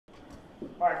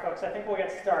All right, folks, I think we'll get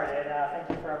started. Thank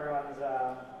you for everyone's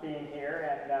being here,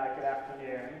 and good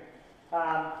afternoon.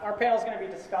 Our panel is going to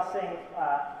be discussing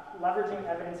leveraging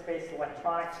evidence-based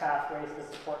electronic pathways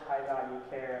to support high-value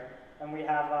care. And we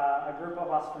have a group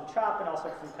of us from CHOP and also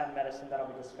from Penn Medicine that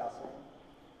will be discussing.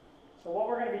 So what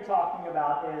we're going to be talking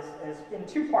about is in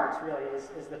two parts, really,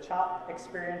 is the CHOP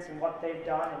experience and what they've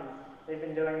done, and they've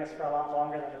been doing this for a lot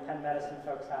longer than the Penn Medicine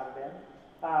folks have been.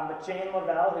 But Jane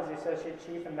Lavelle, who's the Associate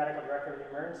Chief and Medical Director of the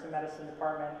Emergency Medicine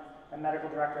Department and Medical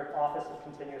Director of Office of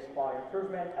Continuous Quality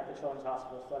Improvement at the Children's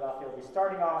Hospital of Philadelphia, will be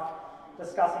starting off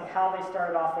discussing how they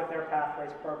started off with their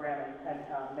Pathways program and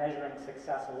measuring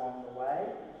success along the way.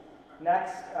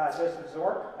 Next, Joseph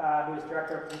Zork, who is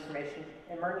Director of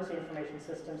Emergency Information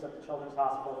Systems at the Children's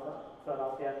Hospital of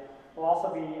Philadelphia, will also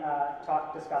be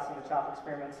discussing the CHOP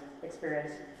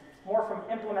experience more from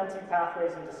implementing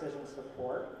pathways and decision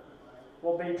support.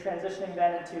 We'll be transitioning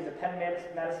then into the Penn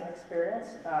Medicine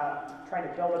experience, trying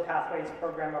to build a pathways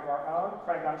program of our own.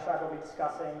 Craig Umshag will be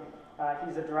discussing,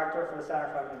 he's a director for the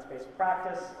Center for Evidence-Based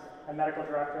Practice and medical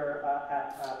director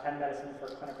at Penn Medicine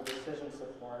for clinical decision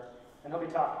support. And he'll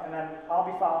be talking, and then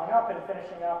I'll be following up and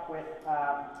finishing up with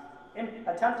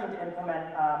attempting to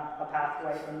implement a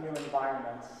pathway in new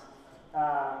environments.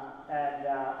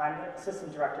 I'm the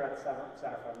assistant director at the Center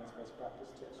for Evidence-Based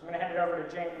Practice too. So I'm going to hand it over to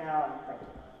Jane now, and thank you.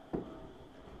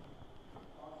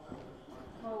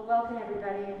 Well, welcome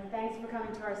everybody, and thanks for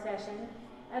coming to our session.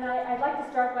 And I'd like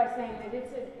to start by saying that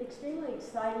it's an extremely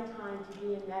exciting time to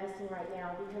be in medicine right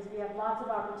now because we have lots of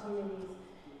opportunities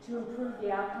to improve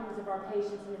the outcomes of our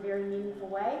patients in a very meaningful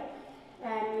way.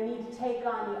 And we need to take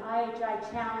on the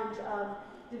IHI challenge of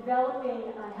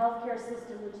developing a healthcare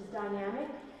system which is dynamic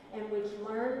and which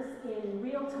learns in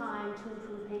real time to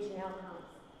improve patient outcomes.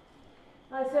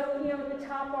 So, at the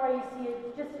top bar you see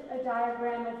just a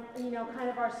diagram of, kind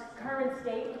of our current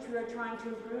state, which we are trying to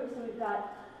improve. So we've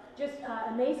got just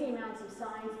amazing amounts of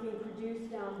science being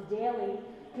produced daily,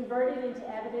 converted into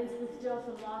evidence with still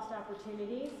some lost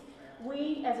opportunities.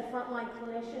 We, as a frontline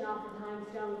clinician, oftentimes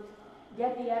don't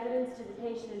get the evidence to the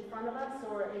patient in front of us,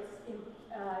 or it's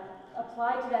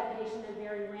applied to that patient in a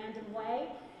very random way.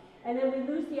 And then we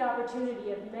lose the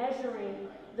opportunity of measuring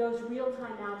those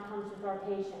real-time outcomes with our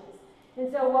patients. And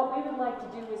so what we would like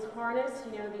to do is harness,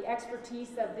 the expertise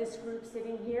of this group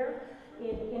sitting here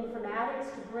in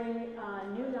informatics to bring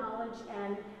new knowledge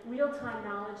and real-time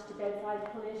knowledge to bedside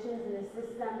clinicians and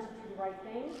assist them to do the right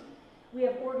thing. We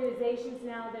have organizations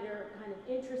now that are kind of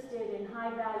interested in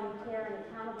high-value care and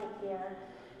accountable care,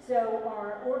 so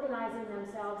are organizing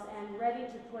themselves and ready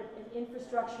to put an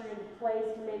infrastructure into place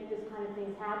to make this kind of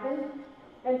things happen.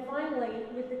 And finally,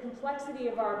 with the complexity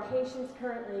of our patients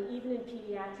currently, even in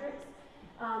pediatrics,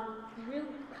 real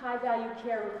high-value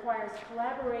care requires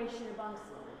collaboration amongst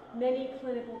many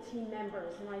clinical team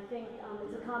members, and I think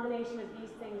it's a combination of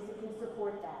these things that can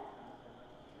support that.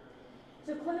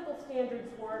 So clinical standards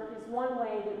work is one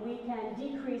way that we can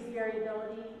decrease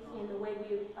variability in the way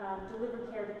we deliver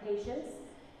care to patients,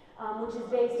 which is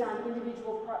based on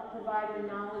individual provider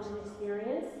knowledge and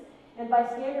experience. And by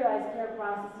standardized care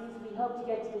processes, we hope to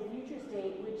get to the future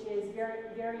state, which is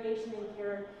variation in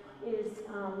care is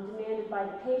demanded by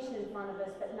the patient in front of us,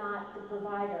 but not the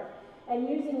provider. And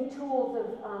using tools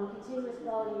of continuous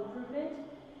quality improvement,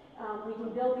 we can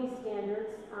build these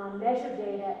standards, measure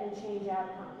data, and change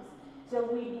outcomes. So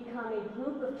we become a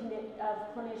group of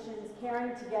clinicians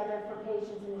caring together for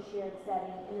patients in a shared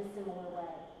setting in a similar way.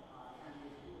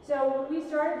 So we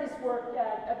started this work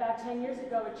about 10 years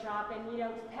ago at CHOP,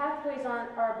 and pathways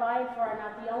are by far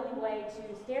not the only way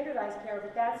to standardize care,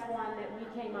 but that's one that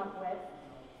we came up with.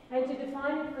 And to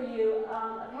define it for you,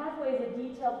 a pathway is a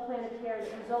detailed plan of care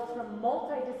that results from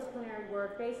multidisciplinary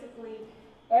work. Basically,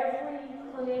 every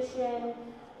clinician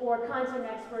or content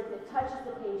expert that touches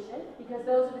the patient, because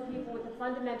those are the people with the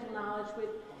fundamental knowledge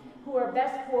who are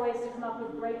best poised to come up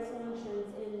with great solutions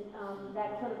in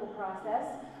that clinical process.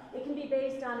 It can be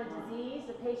based on a disease,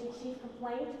 a patient's chief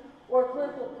complaint, or a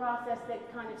clinical process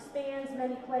that kind of spans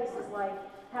many places, like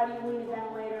how do you wean a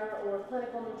ventilator, or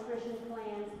clinical nutrition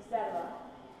plans, etc.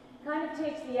 Kind of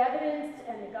takes the evidence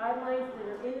and the guidelines that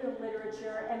are in the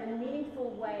literature and in a meaningful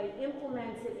way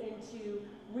implements it into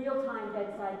real-time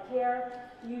bedside care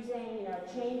using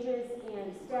changes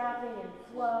in staffing and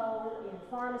flow, in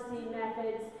pharmacy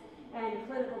methods, and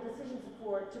clinical decision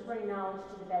support to bring knowledge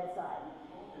to the bedside.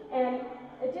 And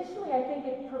additionally, I think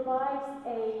it provides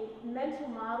a mental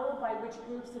model by which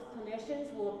groups of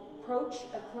clinicians will approach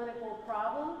a clinical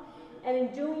problem, and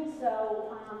in doing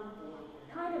so,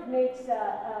 kind of makes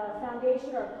a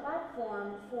foundation or a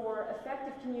platform for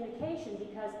effective communication,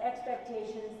 because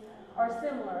expectations are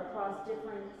similar across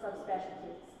different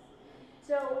subspecialties.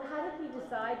 So how did we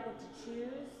decide what to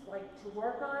choose, like to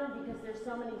work on? Because there's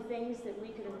so many things that we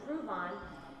could improve on.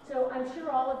 So I'm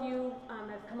sure all of you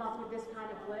have come up with this kind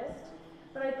of list.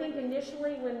 But I think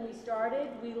initially when we started,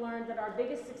 we learned that our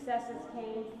biggest successes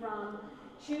came from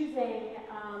choosing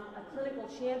a clinical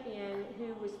champion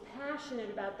who was passionate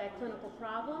about that clinical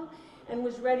problem and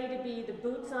was ready to be the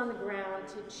boots on the ground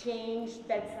to change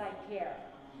bedside care.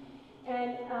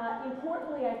 And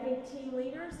importantly, I think team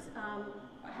leaders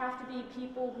have to be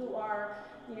people who are,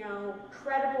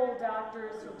 credible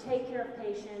doctors who take care of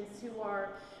patients, who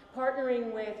are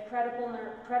partnering with credible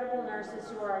nurses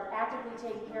who are actively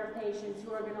taking care of patients,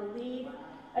 who are going to lead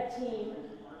a team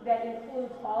that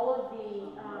includes all of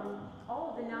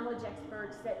the knowledge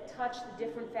experts that touch the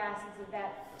different facets of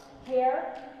that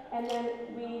care. And then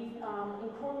we've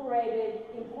incorporated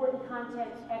important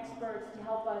content experts to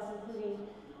help us, including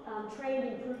trained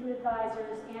improvement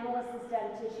advisors, analysts and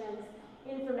statisticians,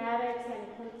 informatics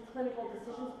and clinical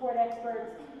decision support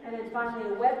experts, and then finally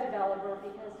a web developer,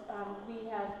 because we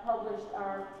have published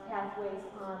our pathways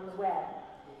on the web.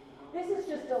 This is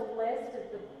just a list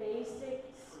of the basic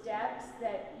steps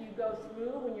that you go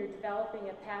through when you're developing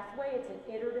a pathway. It's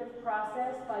an iterative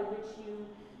process by which you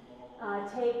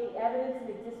take the evidence and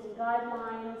existing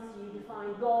guidelines, you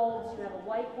define goals, you have a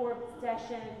whiteboard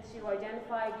session to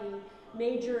identify the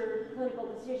major clinical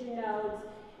decision nodes,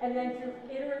 and then through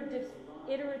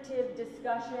iterative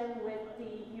discussion with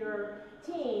your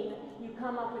team, you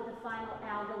come up with the final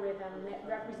algorithm that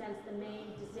represents the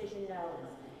main decision nodes.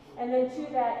 And then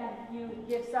to that, you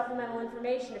give supplemental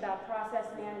information about process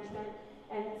management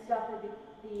and stuff that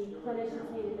the clinicians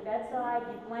need at the bedside.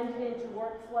 You blend it into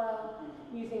workflow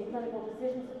using clinical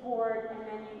decision support, and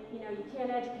then you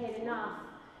can't educate enough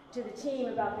to the team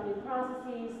about the new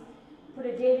processes. Put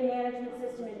a data management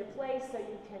system into place so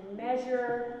you can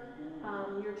measure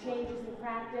your changes in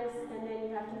practice, and then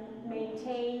you have to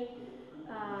maintain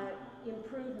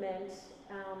improvement,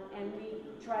 and we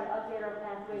try to update our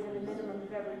pathways at a minimum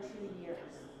of every 2 years.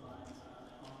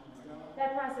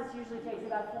 That process usually takes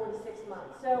about 4 to 6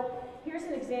 months. So here's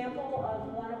an example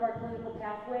of one of our clinical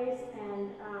pathways, and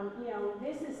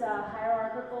this is a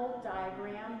hierarchical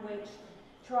diagram which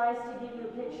tries to give you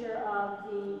a picture of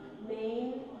the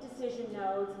main decision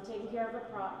nodes and taking care of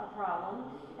a problem,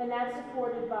 and that's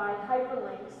supported by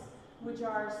hyperlinks, which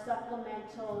are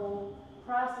supplemental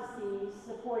processes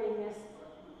supporting this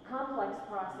complex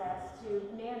process to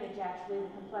manage actually the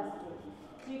complexity.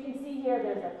 So you can see here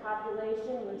there's a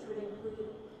population which would include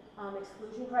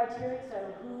exclusion criteria,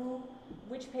 so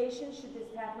which patients should this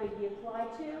pathway be applied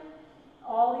to.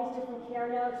 All these different care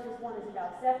notes. This one is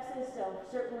about sepsis, so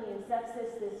certainly in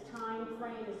sepsis this time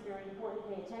frame is very important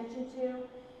to pay attention to.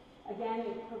 Again,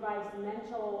 it provides the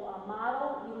mental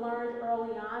model. We learned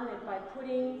early on that by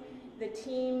putting the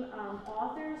team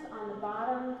authors on the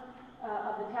bottom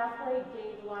of the pathway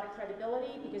gave a lot of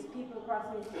credibility, because people across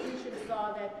the institution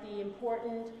saw that the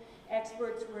important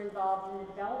experts were involved in the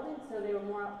development, so they were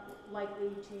more likely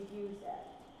to use it.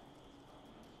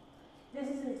 This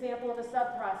is an example of a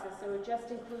sub-process, so it just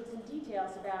includes some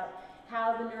details about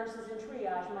how the nurses in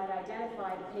triage might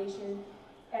identify the patient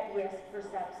at risk for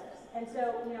sepsis. And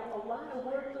so, a lot of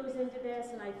work goes into this,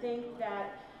 and I think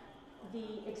that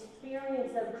the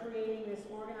experience of creating this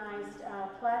organized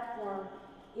platform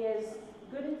is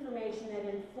good information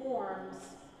that informs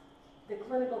the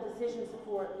clinical decision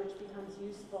support, which becomes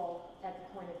useful at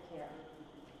the point of care.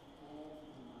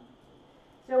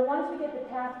 So once we get the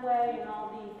pathway and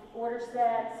all the order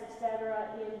sets, etc.,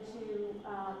 into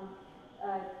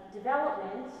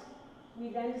development, we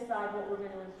then decide what we're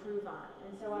going to improve on.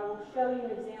 And so I will show you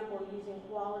an example using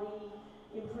quality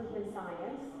improvement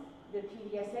science, the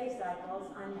PDSA cycles,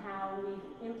 on how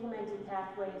we've implemented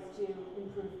pathways to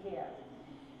improve care.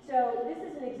 So this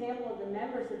is an example of the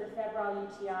members of the febrile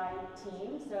UTI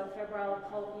team. So febrile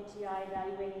occult UTI,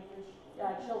 evaluating for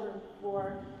children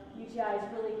for UTI is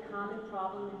a really common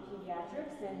problem in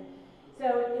pediatrics. And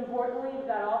so importantly, we've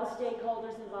got all the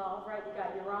stakeholders involved, right? We've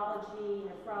got urology,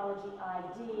 nephrology,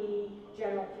 ID,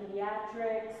 general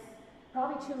pediatrics,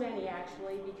 probably too many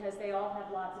actually, because they all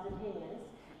have lots of opinions.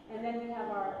 And then we have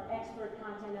our expert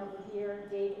content over here,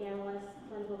 data analysts,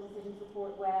 clinical decision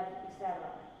support, web, etc.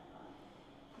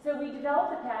 So we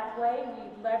developed a pathway.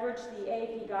 We leveraged the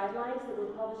AAP guidelines that were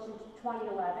published in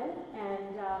 2011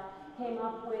 and came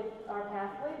up with our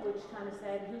pathway, which kind of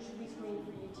said who should be screened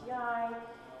for UTI,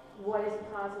 what is a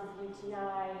positive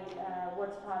UTI,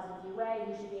 what's positive UA,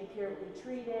 who should be empirically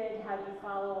treated, how do you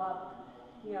follow up,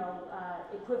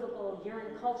 equivocal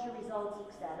urine culture results,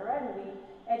 etc. And we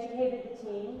educated the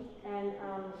team, and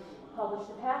published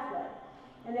a pathway.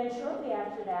 And then shortly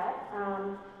after that,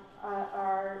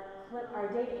 our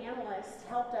data analysts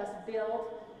helped us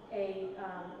build a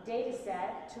data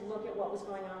set to look at what was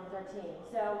going on with our team.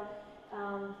 So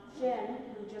Shin,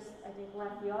 who just, I think,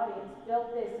 left the audience,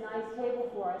 built this nice table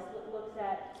for us that looks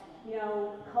at,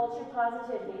 culture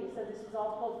positivity. So this was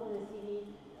all pulled from the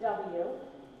CDW,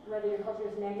 whether your culture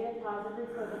is negative, positive,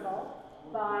 equivocal,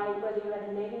 by whether you had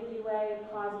a negative UA,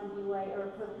 a positive UA,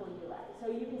 or equivocal UA.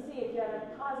 So you can see if you have a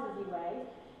positive UA,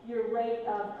 your rate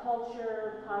of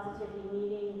culture positivity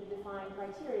meeting the defined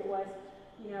criteria was,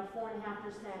 4.5%,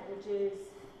 which is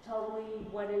totally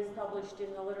what is published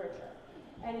in the literature.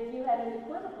 And if you had an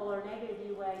equivocal or negative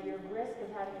UA, your risk of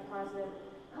having a positive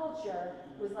culture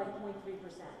was like 0.3%.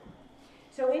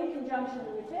 So in conjunction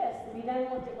with this, we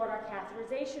then looked at what our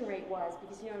catheterization rate was,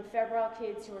 because in febrile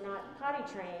kids who are not potty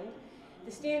trained,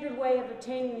 the standard way of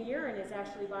obtaining the urine is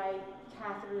actually by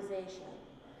catheterization.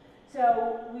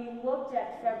 So we looked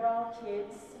at febrile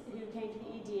kids who came to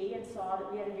the ED and saw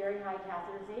that we had a very high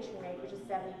catheterization rate, which is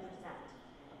 70%.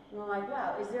 And we're like,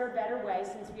 wow, is there a better way,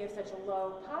 since we have such a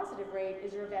low positive rate,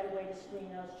 is there a better way to screen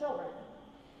those children?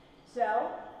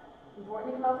 So,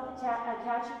 important to come up with a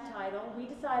catchy title, we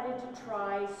decided to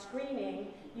try screening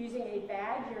using a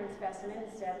bagged urine specimen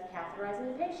instead of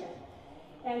catheterizing the patient.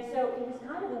 And so it was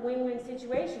kind of a win-win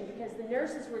situation, because the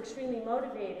nurses were extremely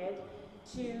motivated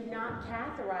to not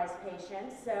catheterize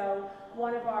patients. So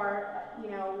one of our,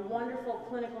 wonderful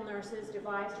clinical nurses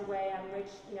devised a way on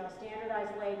which, a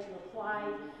standardized way to apply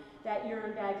that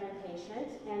urine bag to the patient.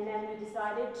 And then we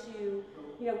decided to,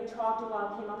 we talked a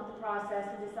while, came up with the process,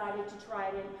 and decided to try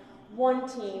it in one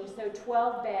team, so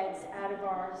 12 beds out of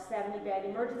our 70-bed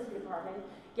emergency department,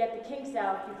 get the kinks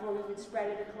out before we would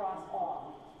spread it across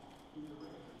all.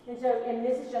 And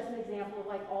this is just an example of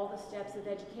like all the steps of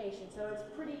education. So it's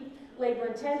pretty labor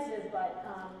intensive, but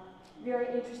very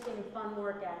interesting and fun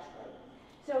work actually.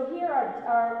 So here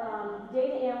our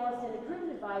data analyst and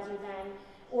recruitment advisor then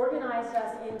organized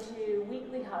us into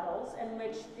weekly huddles in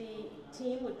which the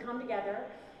team would come together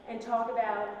and talk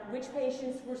about which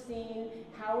patients were seen,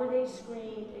 how were they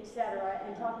screened, etc.,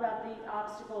 and talk about the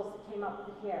obstacles that came up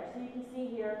with the care. So you can see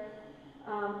here,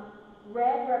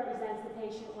 red represents the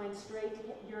patient went straight to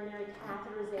urinary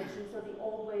catheterization, so the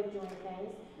old way of doing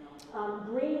things.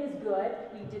 Green is good,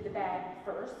 we did the bag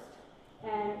first.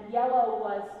 And yellow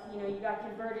was, you got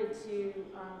converted to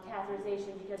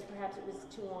catheterization because perhaps it was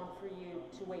too long for you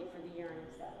to wait for the urine,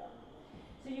 etc.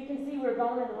 So you can see we're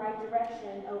going in the right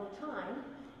direction over time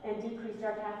and decreased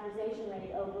our catheterization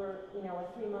rate over, a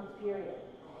 3-month period.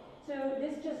 So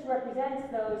this just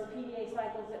represents those PDA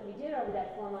cycles that we did over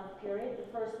that 4-month period. The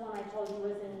first one I told you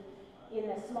was in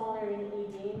a small area in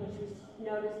ED, in which we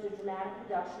noticed a dramatic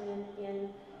reduction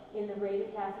in the rate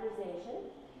of catheterization.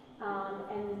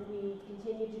 And we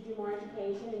continued to do more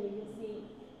education, and you can see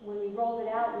when we rolled it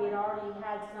out, we had already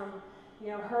had some,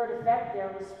 herd effect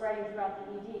there was spreading throughout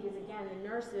the ED, because again, the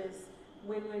nurses,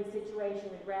 win-win situation,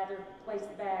 would rather place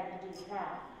the bag than do the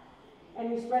cath. And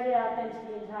we spread it out then to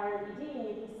the entire ED, and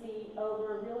you can see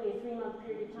over really a 3-month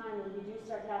period of time, we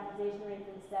reduced our catheterization rate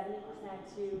from 70%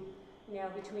 to,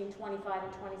 between 25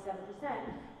 and 27%,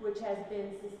 which has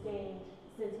been sustained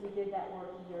since we did that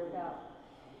work a year ago.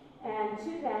 And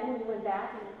then we went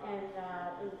back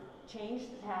and changed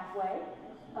the pathway,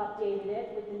 updated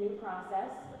it with the new process.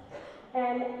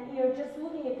 And just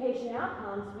looking at patient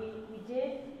outcomes, we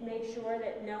did make sure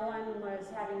that no one was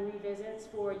having revisits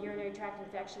for urinary tract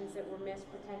infections that were missed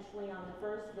potentially on the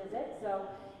first visit. So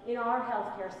in our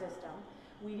healthcare system,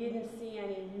 we didn't see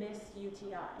any missed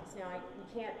UTIs. Now, you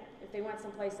can't, if they went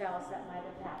someplace else, that might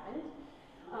have happened.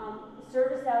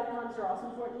 Service outcomes are also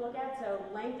important to look at. So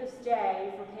length of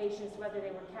stay for patients, whether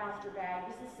they were cathed or bagged,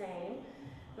 is the same.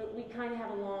 But we kind of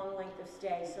have a long length of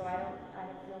stay, so I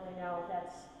don't really know if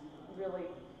that's really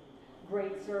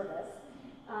great service.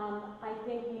 I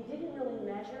think we didn't really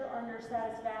measure our nurse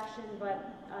satisfaction,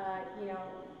 but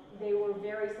they were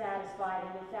very satisfied.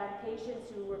 And in fact,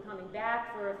 patients who were coming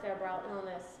back for a febrile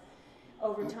illness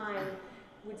over time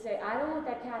would say, I don't want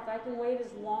that cath, I can wait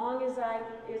as long as I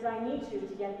need to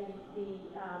get the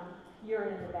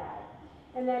urine in the bag.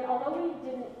 And then although we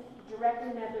didn't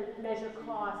directly measure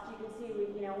cost, you can see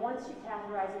once you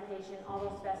catheterize a patient, all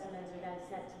those specimens are then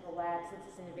sent to the lab since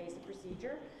it's an invasive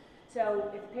procedure.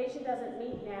 So if the patient doesn't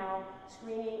meet now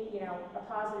screening, a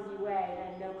positive UA,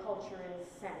 then no culture is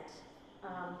sent.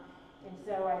 And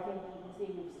so I think you can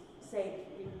see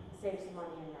we've saved some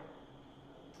money in that.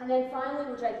 And then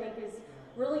finally, which I think is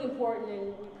really important, and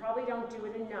we probably don't do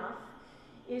it enough,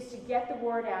 is to get the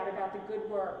word out about the good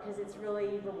work, because it's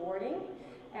really rewarding.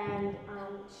 and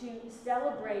to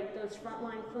celebrate those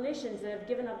frontline clinicians that have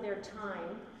given up their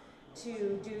time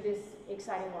to do this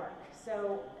exciting work.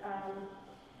 So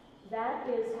that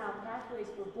is how Pathways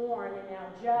were born, and now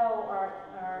Joe,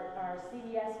 our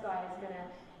CDS guy, is going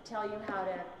to tell you how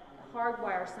to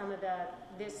hardwire some of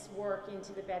this work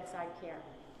into the bedside care.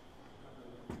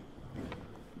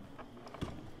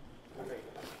 Great,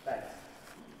 thanks.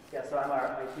 Yeah, so I'm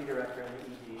our IT director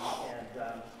in the ED,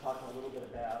 and talking a little bit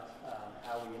about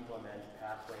how we implement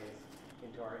Pathways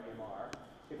into our EMR.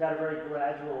 We've had a very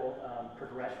gradual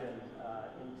progression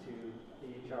into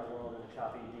the HR world and the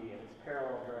CHOP ED, and it's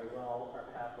paralleled very well our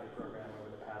Pathway program over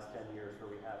the past 10 years,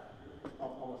 where we have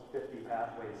almost 50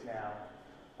 pathways now,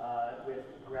 with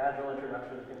gradual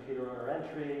introduction of computer order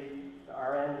entry, the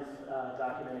RNs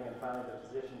documenting, and finally the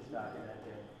physicians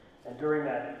documenting. And during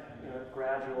that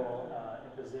gradual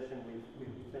imposition,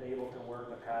 we've been able to work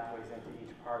the pathways into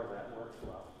each part of that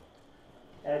workflow.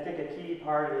 And I think a key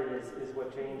part of it is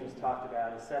what Jane just talked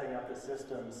about, is setting up the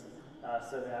systems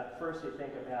so that first you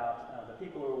think about the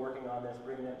people who are working on this,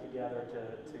 bring them together to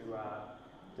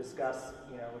discuss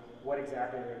what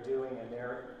exactly they're doing and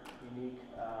their unique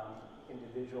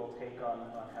individual take on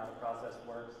how the process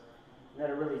works. And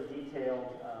then a really detailed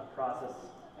process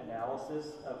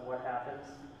analysis of what happens.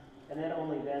 And then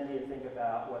only then do you think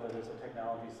about whether there's a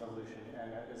technology solution.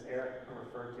 And as Eric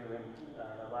referred to in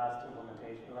the last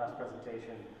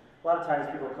presentation, a lot of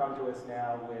times people come to us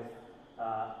now with,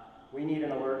 we need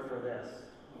an alert for this.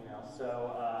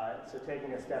 So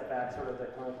taking a step back, sort of the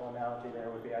clinical analogy there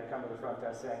would be, I'd come to the front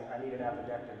desk saying, I need an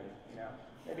appendectomy.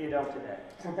 Maybe you don't today.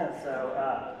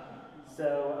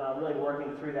 So really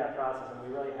working through that process, and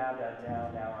we really have that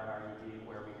down now in our ED,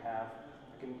 where we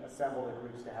can assemble the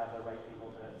groups to have the right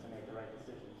people to make the right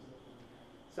decisions.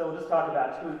 So we'll just talk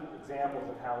about two examples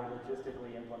of how we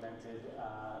logistically implemented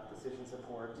decision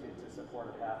support to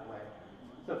support a pathway.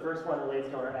 So the first one relates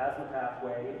to our asthma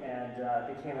pathway, and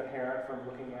became apparent from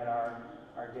looking at our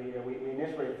data. We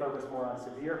initially focused more on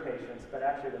severe patients, but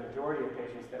actually the majority of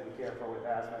patients that we care for with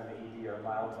asthma in the ED are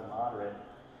mild to moderate.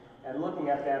 And looking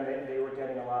at them, they were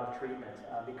getting a lot of treatment.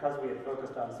 Because we had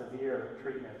focused on severe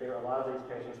treatment, a lot of these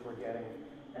patients were getting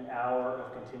an hour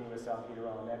of continuous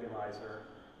albuterol nebulizer,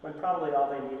 when probably all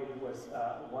they needed was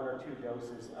 1 or 2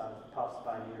 doses of puffs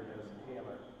by meter dose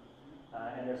inhaler.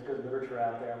 And there's good literature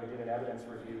out there. We did an evidence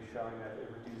review showing that it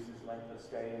reduces length of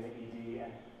stay in the ED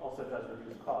and also does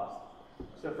reduce cost.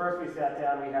 So first we sat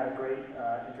down, we had a great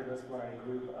interdisciplinary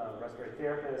group of respiratory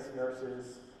therapists,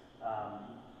 nurses,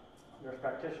 nurse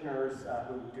practitioners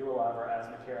who do a lot of our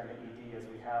asthma care in the ED, as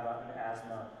we have an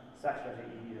asthma section of the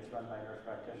ED that's run by nurse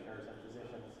practitioners and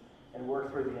physicians, and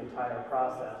work through the entire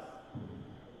process.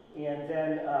 And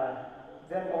then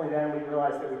only then we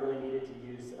realized that we really needed to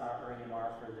use our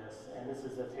EMR for this. And this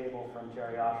is a table from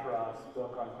Jerry Osherov's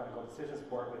book on clinical decision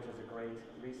support, which is a great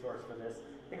resource for this.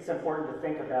 I think it's important to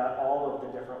think about all of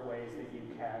the different ways that you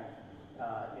can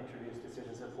introduce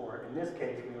decision support. In this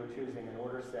case, we were choosing an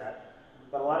order set.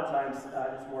 But a lot of times,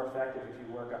 it's more effective if you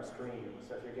work upstream.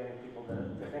 So if you're getting people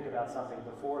to think about something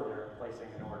before they're placing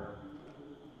an order.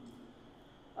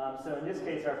 So in this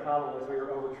case, our problem was we were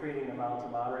over-treating the mild to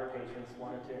moderate patients,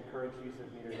 wanted to encourage use of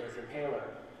meter dose inhaler.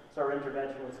 So our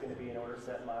intervention was going to be an order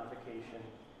set modification.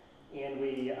 And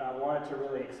we wanted to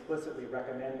really explicitly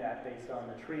recommend that based on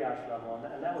the triage level.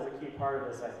 And that was a key part of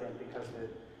this, I think, because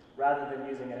rather than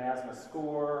using an asthma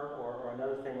score or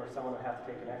another thing where someone would have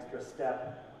to take an extra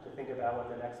step to think about what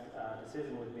the next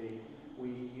decision would be, we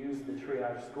used the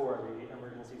triage score, the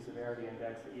Emergency Severity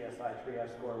Index, the ESI triage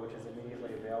score, which is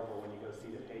immediately available when you go see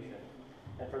the patient.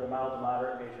 And for the mild to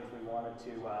moderate patients, we wanted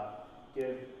to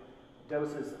give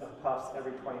doses of puffs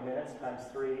every 20 minutes times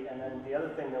 3. And then the other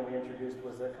thing that we introduced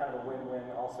was a kind of a win-win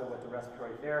also with the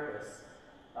respiratory therapists,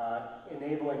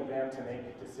 enabling them to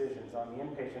make decisions. On the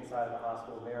inpatient side of the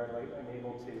hospital, they're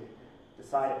enabled to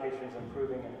decide a patient is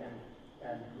improving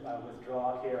and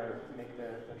withdraw care, make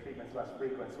the treatments less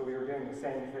frequent. So we were doing the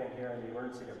same thing here in the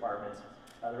emergency department.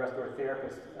 The respiratory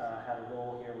therapist had a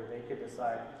role here where they could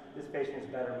decide, this patient is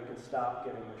better, we can stop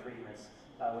giving the treatments,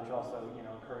 which also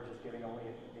encourages giving only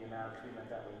the amount of treatment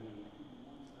that we need.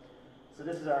 So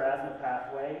this is our asthma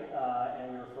pathway,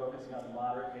 and we were focusing on the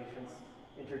moderate patients,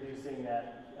 introducing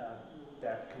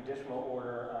that conditional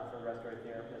order for respiratory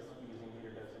therapists using meter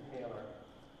dose inhaler.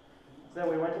 So then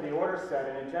we went to the order set,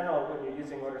 and in general, when you're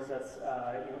using order sets,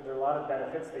 there are a lot of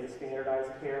benefits. They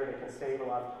standardize care, they can save a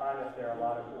lot of time if there are a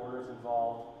lot of orders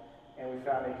involved, and we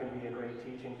found they can be a great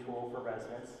teaching tool for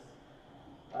residents.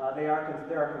 There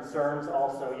are concerns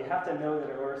also. You have to know that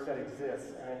an order set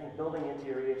exists, and I think building into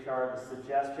your EHR the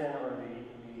suggestion or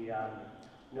the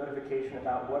notification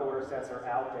about what order sets are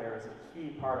out there is a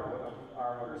key part of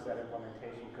our order set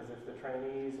implementation, because if the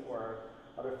trainees or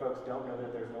other folks don't know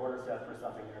that there's an order set for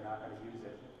something, they're not going to use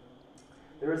it.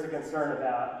 There is a concern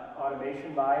about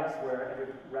automation bias, where every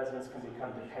residence can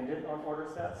become dependent on order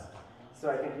sets.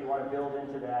 So I think you want to build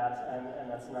into that, and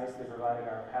that's nicely provided in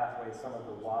our pathway, some of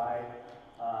the why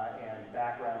and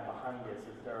background behind it,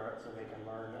 so they can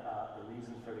learn the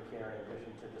reasons for the care in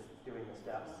addition to just doing the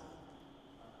steps.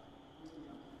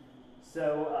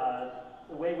 So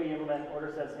the way we implement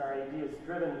order sets in our AED is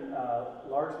driven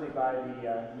largely by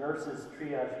the nurses'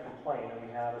 triage complaint, and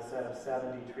we have a set of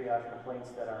 70 triage complaints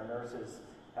that our nurses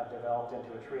have developed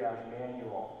into a triage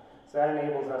manual. So that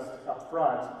enables us up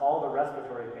front, all the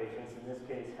respiratory patients, in this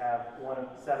case, have 1 of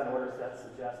 7 order sets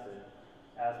suggested: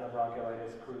 asthma,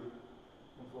 bronchiolitis, croup,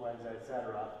 influenza,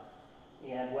 etc.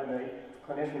 And when the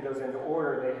clinician goes into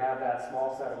order, they have that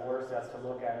small set of order sets to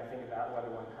look at and think about whether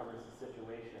one covers the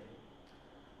situation.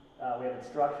 We have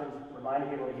instructions reminding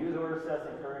people to use order sets,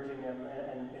 encouraging them,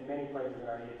 and in many places in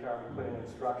our EHR we put in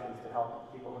instructions to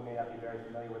help people who may not be very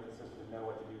familiar with the system know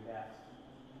what to do next.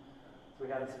 So we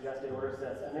have the suggested order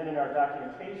sets, and then in our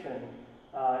documentation,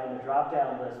 in the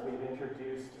drop-down list, we've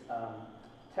introduced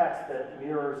text that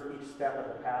mirrors each step of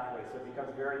the pathway, so it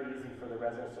becomes very easy for the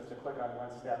residents just to click on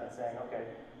one step and saying, okay,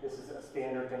 this is a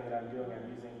standard thing that I'm doing. I'm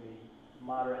using the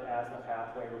moderate asthma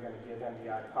pathway. We're going to give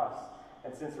MDI puffs.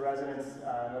 And since residents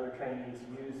and other trainees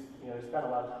they spend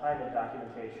a lot of time in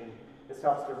documentation, this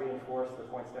helps to reinforce the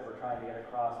points that we're trying to get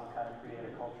across and kind of create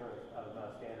a culture of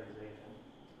standardization.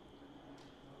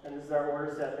 And this is our order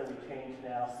set that we changed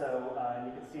now. So and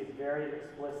you can see it's very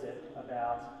explicit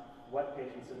about what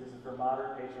patients. So this is for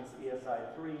moderate patients,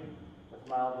 ESI 3, with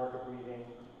mild work of breathing,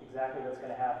 exactly what's going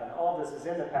to happen. All this is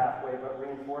in the pathway, but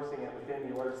reinforcing it within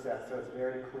the order set, so it's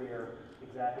very clear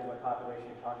exactly what population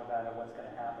you're talking about and what's going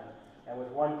to happen. And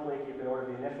with one click, you can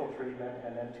order the initial treatment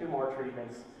and then 2 more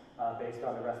treatments based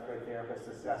on the respiratory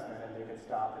therapist's assessment, and they can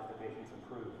stop if the patient's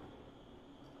improved.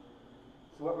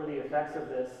 So what were the effects of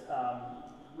this?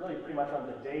 Really pretty much on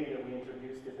the day that we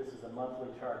introduced it. This is a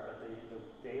monthly chart, but the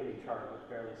daily chart was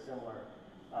fairly similar.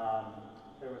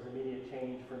 There was immediate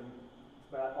change from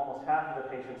about almost half of the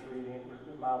patients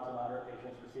mild to moderate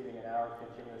patients receiving an hour of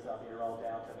continuous albuterol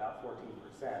down to about 14%.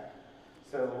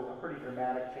 So a pretty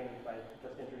dramatic change by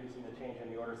just introducing the change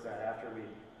in the order set after we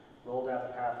rolled out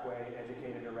the pathway,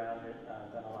 educated around it,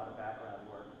 done a lot of background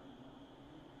work.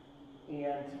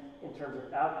 And in terms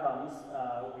of outcomes,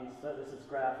 this is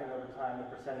graphing over time the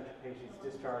percentage of patients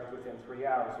discharged within 3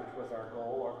 hours, which was our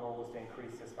goal. Our goal was to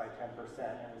increase this by 10%,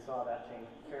 and we saw that change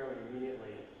fairly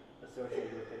immediately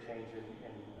associated with the change in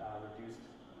reduced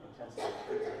intensity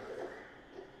treatment.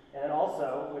 And then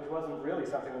also, which wasn't really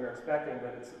something we were expecting,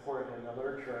 but it's supported in the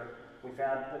literature, we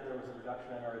found that there was a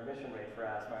reduction in our admission rate for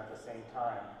asthma at the same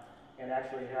time. And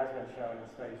actually, it has been shown in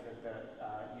studies that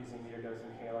using metered-dose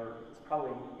inhaler is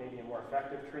probably maybe a more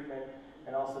effective treatment.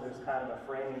 And also, there's kind of a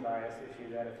framing bias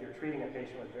issue that if you're treating a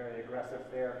patient with very aggressive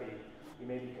therapy, you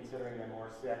may be considering them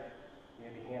more sick. You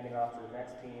may be handing off to the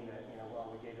next team that,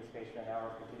 well, we gave this patient an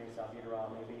hour of continuous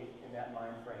albuterol, maybe in that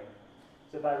mind frame.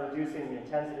 So by reducing the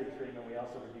intensity of treatment, we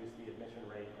also reduce the admission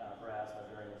rate for asthma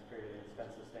during this period, and it's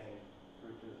been sustained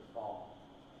through to this fall.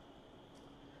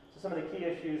 So some of the key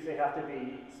issues, they have to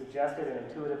be suggested and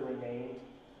intuitively named.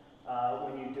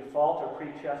 When you default or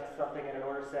pre-chest something in an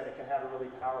order set, it can have a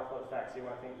really powerful effect, so you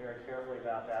want to think very carefully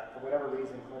about that. For whatever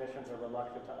reason, clinicians are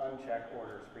reluctant to uncheck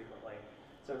orders frequently.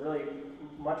 So really,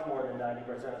 much more than 90%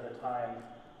 of the time,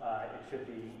 it should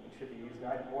be used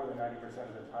more than 90%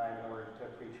 of the time in order to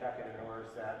pre-check it in an order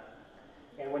set.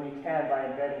 And when you can, by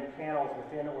embedding panels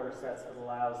within order sets, it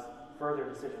allows further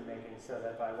decision making, so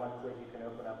that by one click you can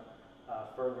open up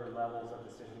further levels of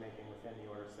decision making within the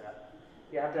order set.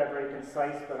 You have to have very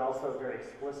concise but also very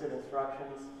explicit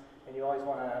instructions, and you always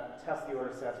want to test the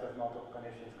order sets with multiple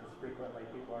clinicians, because frequently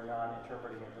people are not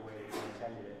interpreting it the way you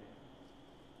intended it.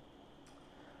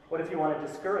 What if you want to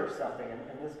discourage something?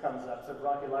 And this comes up. So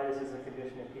bronchiolitis is a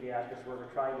condition in pediatrics where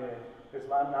there's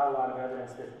not a lot of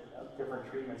evidence that different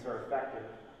treatments are effective.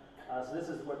 So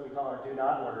this is what we call our do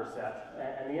not order set.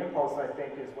 And the impulse, I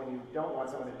think, is when you don't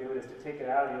want someone to do it, is to take it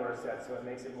out of the order set, so it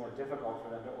makes it more difficult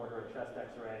for them to order a chest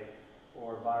x-ray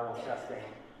or viral testing.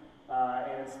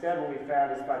 And instead what we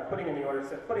found is by putting an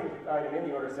item in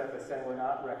the order set but saying we're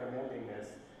not recommending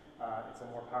this, it's a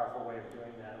more powerful way of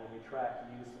doing that. When we tracked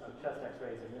the use of chest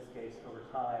x-rays, in this case, over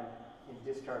time in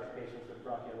discharged patients with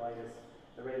bronchiolitis,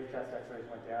 the rate of chest x-rays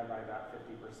went down by about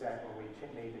 50% when we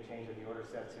made the change in the order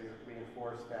set to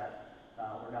reinforce that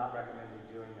we're not recommending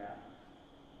doing that.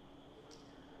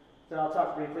 Then I'll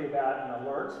talk briefly about an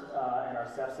alert and our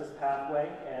sepsis pathway,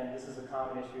 and this is a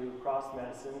common issue across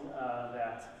medicine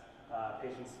that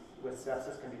patients with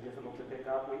sepsis can be difficult to pick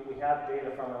up. We have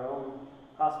data from our own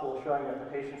hospital showing that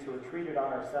the patients who were treated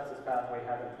on our sepsis pathway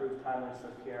have improved timeliness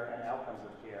of care and outcomes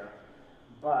of care,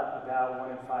 but about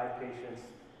 1 in 5 patients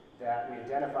that we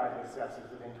identified with sepsis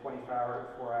within 24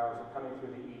 hours of coming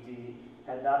through the ED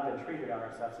had not been treated on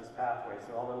our sepsis pathway.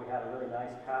 So although we had a really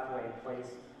nice pathway in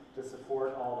place to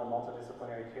support all the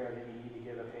multidisciplinary care that you need to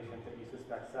give a patient that you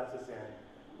suspect sepsis in,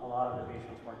 a lot of the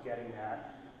patients weren't getting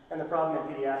that. And the problem in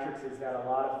pediatrics is that a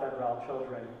lot of febrile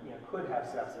children could have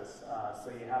sepsis,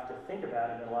 so you have to think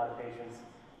about it in a lot of patients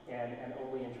and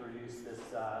only introduce this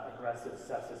aggressive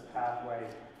sepsis pathway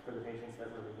for the patients that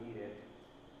really need it.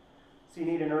 So you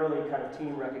need an early kind of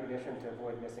team recognition to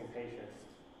avoid missing patients.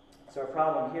 So our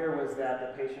problem here was that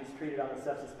the patients treated on the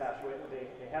sepsis pathway,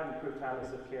 they have improved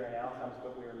timeliness of care and outcomes,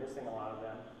 but we were missing a lot of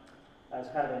them. It's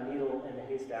kind of a needle in the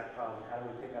haystack problem. How do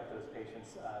we pick up those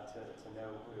patients to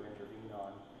know who to intervene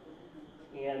on?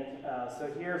 And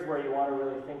so here's where you want to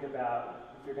really think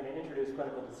about, if you're going to introduce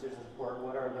clinical decision support,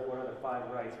 what are the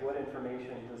 5 rights? What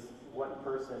information does what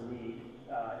person need,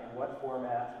 in what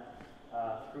format,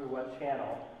 through what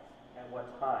channel, at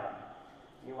what time?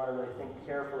 You want to really think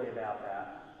carefully about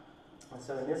that. And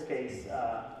so in this case,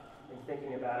 in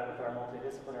thinking about it with our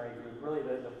multidisciplinary group, really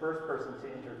the first person to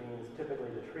intervene is typically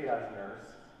the triage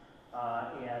nurse.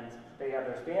 And they have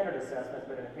their standard assessment,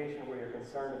 but in a patient where you're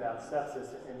concerned about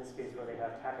sepsis, in this case where they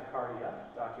have tachycardia,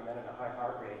 documented a high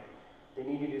heart rate, they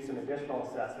need to do some additional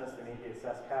assessments. They need to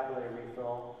assess capillary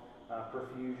refill,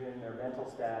 perfusion, their mental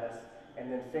status, and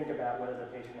then think about whether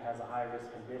the patient has a high-risk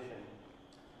condition.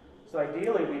 So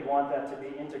ideally, we'd want that to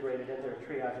be integrated into their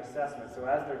triage assessment. So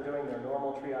as they're doing their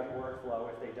normal triage workflow,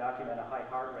 if they document a high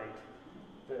heart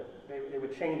rate, they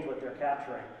would change what they're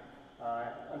capturing.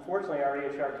 Unfortunately, our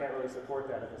EHR can't really support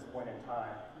that at this point in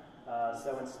time.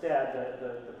 So instead,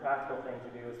 the practical thing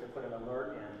to do is to put an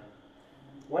alert in.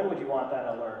 When would you want that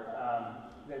alert?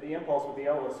 The impulse would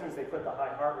be, as soon as they put the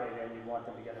high heart rate in, you'd want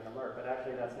them to get an alert. But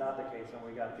actually, that's not the case when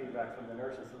we got feedback from the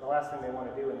nurses. So the last thing they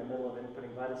want to do in the middle of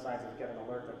inputting vital signs is get an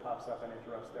alert that pops up and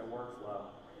interrupts their workflow.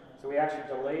 So we actually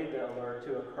delayed the alert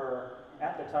to occur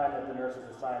at the time that the nurse is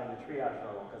assigning the triage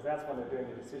role, because that's when they're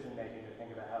doing the decision making to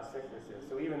think about how sick this is.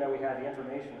 So even though we had the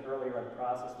information earlier in the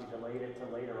process, we delayed it to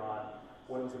later on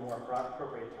when it was a more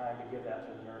appropriate time to give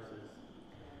that to the nurses.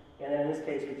 And then in this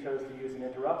case, we chose to use an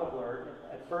interrupt alert.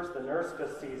 At first, the nurse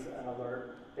just sees an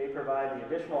alert. They provide the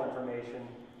additional information.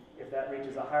 If that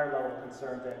reaches a higher level of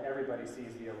concern, then everybody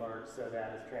sees the alert, so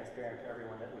that it's transparent to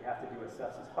everyone that we have to do a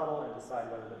sepsis huddle and decide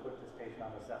whether to put this patient on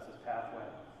the sepsis pathway.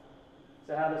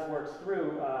 So how this works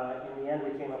through, in the end,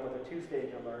 we came up with a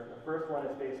 2-stage alert. The first one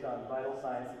is based on vital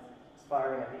signs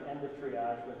expiring at the end of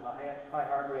triage with high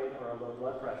heart rate or a low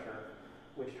blood pressure,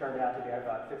 which turned out to be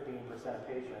about 15% of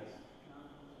patients.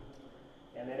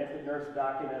 And then if the nurse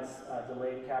documents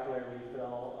delayed capillary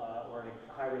refill or a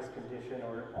high-risk condition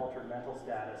or altered mental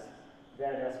status,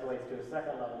 then it escalates to a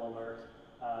second-level alert,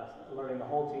 alerting the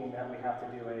whole team that we have to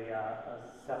do a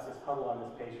sepsis huddle on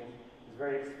this patient. It's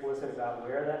very explicit about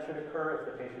where that should occur.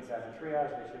 If the patient's having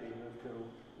triage, they should be moved to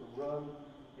a room.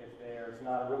 If there's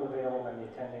not a room available, then the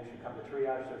attending should come to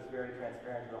triage. So it's very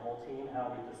transparent to the whole team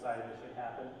how we've decided this should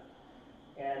happen.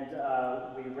 And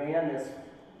we ran this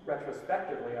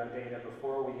retrospectively on data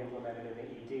before we implemented in the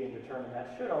ED and determined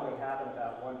that should only happen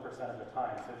about 1% of the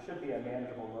time. So it should be a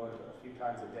manageable load a few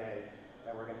times a day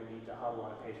that we're going to need to huddle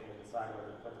on a patient and decide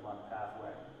whether to put them on the pathway.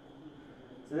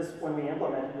 So this, when we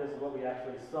implemented this, is what we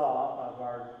actually saw of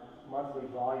our monthly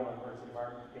volume of emergency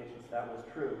department patients. That was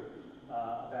true.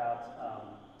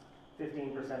 About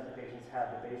 15% of the patients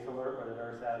had the base alert where the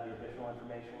nurse added the additional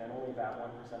information, and only about 1%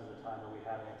 of the time were we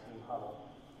having a team huddle.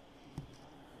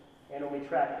 And when we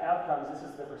track outcomes, this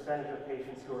is the percentage of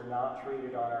patients who are not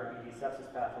treated on our ED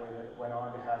sepsis pathway that went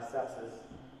on to have sepsis.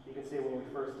 You can see when we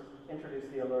first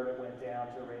introduced the alert, it went down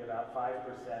to a rate of about 5%,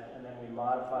 and then we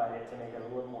modified it to make it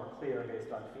a little more clear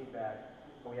based on feedback.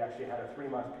 And we actually had a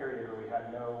 3-month period where we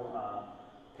had no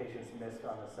patients missed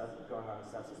on going on the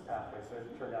sepsis pathway, so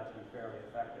it turned out to be fairly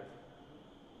effective.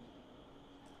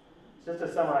 Just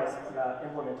to summarize about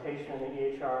implementation in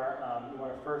the EHR, you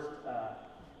want to first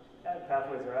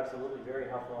pathways are absolutely very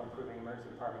helpful in improving emergency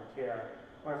department care.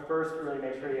 You want to first really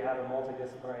make sure you have a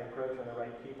multidisciplinary approach and the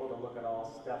right people to look at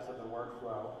all steps of the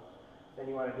workflow. Then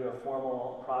you want to do a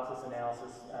formal process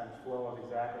analysis and flow of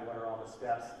exactly what are all the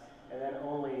steps. And then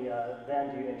only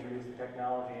then do you introduce the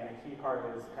technology. And a key part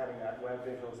of it is having that web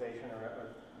visualization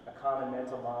or a common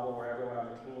mental model where everyone on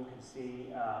the team can see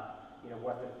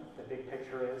what the big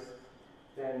picture is.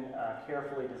 then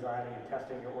carefully designing and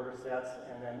testing your order sets,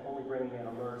 and then only bringing in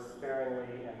alerts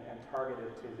sparingly and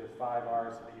targeted to the 5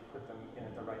 R's so that you put them in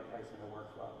at the right place in the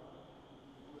workflow.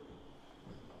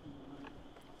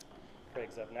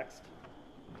 Craig's up next.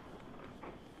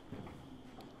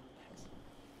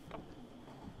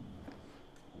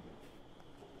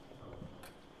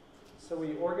 So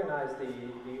we organized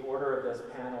the order of this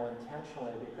panel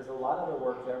intentionally because a lot of the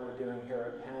work that we're doing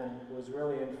here at Penn was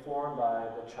really informed by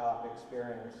the CHOP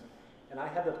experience. And I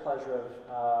had the pleasure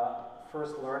of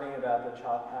first learning about the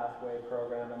CHOP Pathway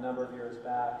program a number of years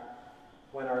back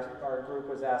when our group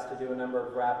was asked to do a number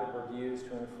of rapid reviews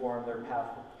to inform their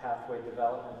pathway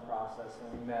development process.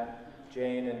 And we met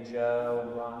Jane and Joe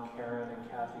and Ron Karen and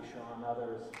Kathy Shaw and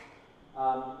others.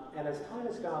 And as time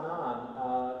has gone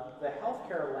on, the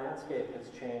healthcare landscape has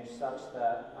changed such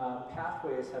that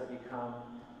pathways have become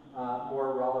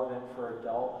more relevant for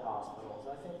adult hospitals.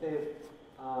 I think they've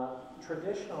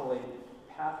traditionally,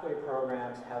 pathway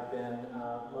programs have been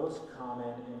most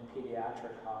common in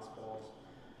pediatric hospitals,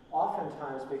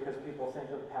 oftentimes because people think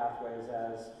of pathways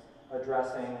as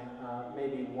addressing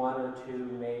maybe 1 or 2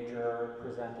 major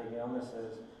presenting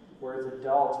illnesses. Whereas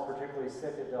adults, particularly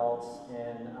sick adults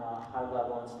in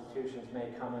high-level institutions, may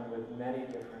come in with many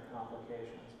different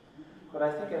complications. But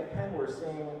I think at Penn we're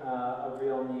seeing a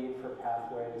real need for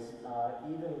pathways,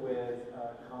 even with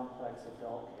complex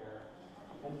adult care.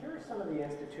 And here are some of the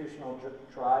institutional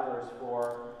drivers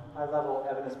for high-level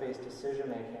evidence-based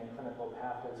decision-making in clinical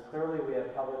pathways. Clearly we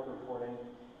have public reporting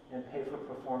and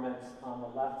pay-for-performance on the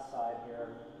left side here.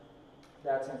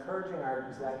 That's encouraging our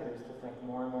executives to think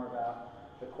more and more about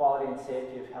the quality and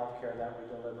safety of healthcare that we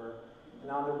deliver. And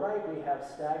on the right, we have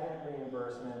stagnant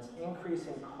reimbursements,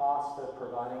 increasing costs of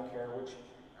providing care, which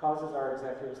causes our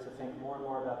executives to think more and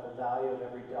more about the value of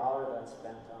every dollar that's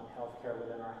spent on healthcare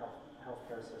within our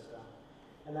healthcare system.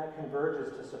 And that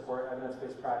converges to support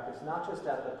evidence-based practice, not just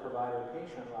at the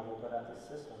provider-patient level, but at the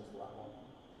systems level.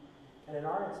 And in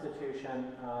our institution,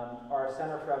 our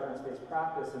Center for Evidence-Based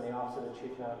Practice and the Office of the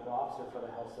Chief Medical Officer for the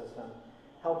health system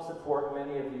help support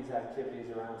many of these activities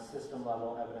around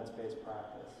system-level evidence-based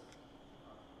practice.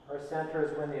 Our center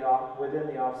is within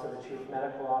the Office of the Chief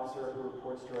Medical Officer, who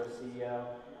reports to our CEO,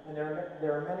 and there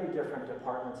are many different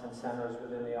departments and centers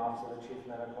within the Office of the Chief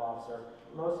Medical Officer,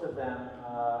 most of them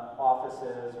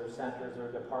offices or centers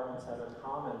or departments that are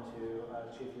common to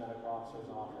Chief Medical Officer's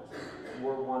office.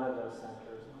 We're one of those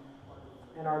centers.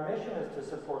 And our mission is to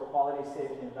support quality,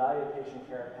 safety, and value of patient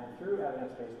care at Penn through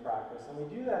evidence-based practice. And we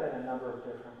do that in a number of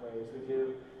different ways. We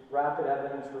do rapid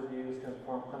evidence reviews to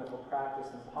inform clinical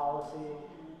practice and policy.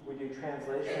 We do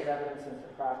translation of evidence into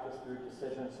practice through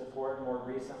decision support, and more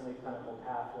recently, clinical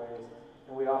pathways.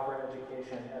 And we offer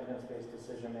education and evidence-based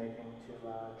decision-making to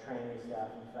trainee staff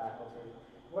and faculty.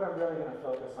 What I'm really going to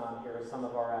focus on here is some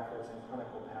of our efforts in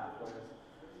clinical pathways.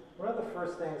 One of the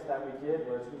first things that we did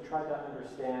was we tried to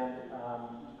understand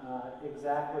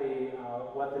exactly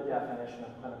what the definition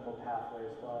of clinical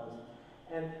pathways was.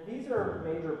 And these are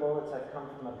major bullets that come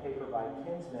from a paper by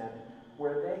Kinsman,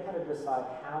 where they had to decide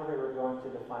how they were going to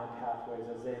define pathways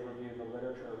as they reviewed the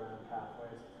literature around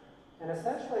pathways. And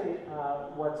essentially,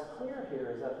 what's clear here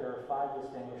is that there are 5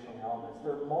 distinguishing elements.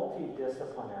 They're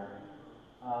multidisciplinary.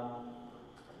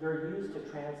 They're used to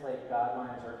translate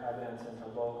guidelines or evidence into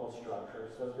local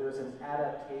structures. So there's an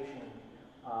adaptation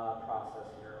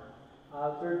process here.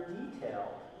 They're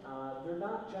detailed. They're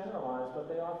not generalized, but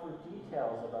they offer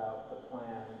details about the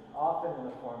plan, often in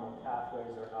the form of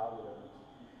pathways or algorithms.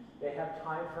 They have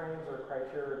timeframes or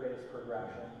criteria-based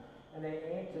progression, and they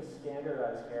aim to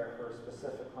standardize care for a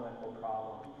specific clinical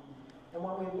problem. And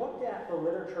when we looked at the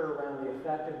literature around the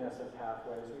effectiveness of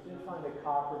pathways, we did find a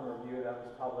Cochrane review that was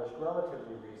published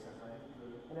relatively recently,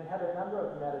 and it had a number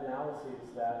of meta-analyses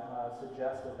that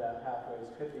suggested that pathways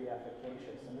could be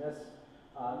efficacious. In this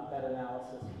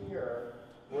meta-analysis here,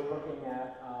 we're looking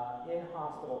at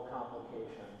in-hospital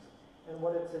complications. And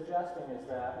what it's suggesting is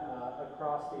that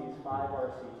across these 5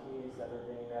 RCTs that are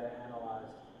being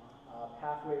meta-analyzed,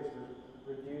 pathways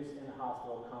reduce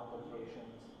in-hospital complications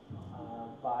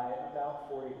by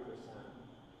about 40%.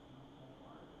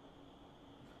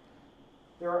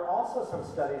 There are also some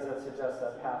studies that suggest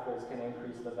that pathways can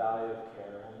increase the value of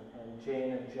care, and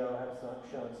Jane and Joe have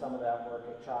shown some of that work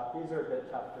at CHOP. These are a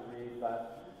bit tough to read,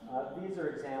 but these are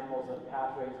examples of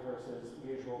pathways versus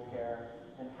usual care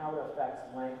and how it affects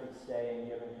length of stay in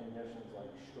given conditions like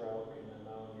stroke and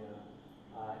pneumonia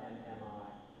and MI.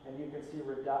 And you can see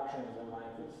reductions in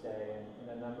length of stay in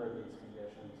a number of these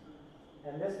conditions.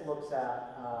 And this looks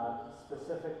at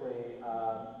specifically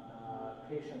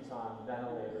patients on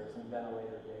ventilators and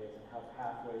ventilator days and how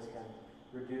pathways can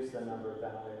reduce the number of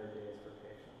ventilator days for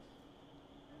patients.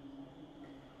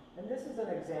 And this is an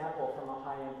example from a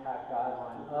high-impact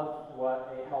guideline of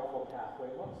what a helpful pathway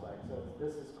looks like. So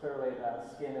this is clearly about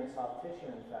skin and soft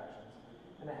tissue infections.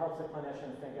 And it helps a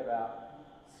clinician think about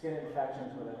skin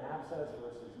infections with an abscess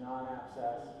versus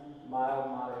non-abscess, mild,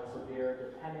 moderate,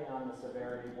 severe, depending on the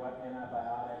severity, what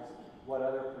antibiotics, what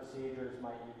other procedures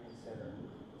might you consider.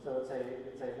 So it's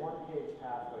a one-page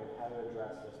pathway of how to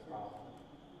address this problem.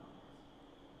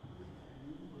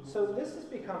 So this has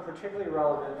become particularly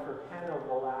relevant for Penn over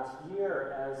the last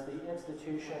year as the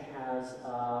institution has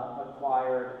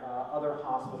acquired other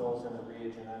hospitals in the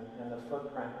region and the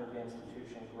footprint of the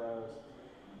institution grows.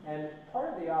 And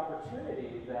part of the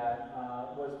opportunity that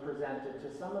was presented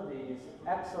to some of these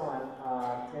excellent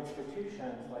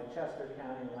institutions like Chester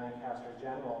County and Lancaster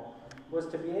General was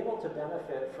to be able to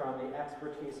benefit from the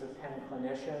expertise of Penn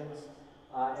clinicians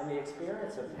and the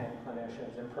experience of Penn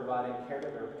clinicians in providing care to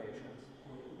their patients.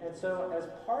 And so as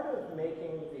part of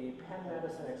making the Penn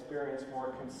medicine experience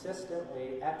more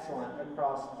consistently excellent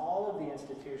across all of the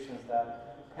institutions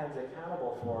that Penn's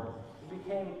accountable for, it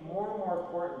became more and more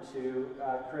important to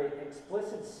create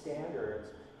explicit standards,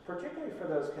 particularly for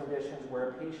those conditions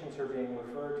where patients are being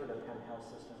referred to the Penn Health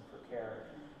System for care.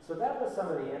 So that was some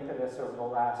of the impetus over the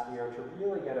last year to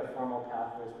really get a formal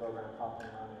pathways program up and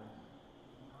running.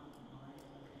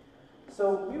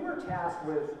 So we were tasked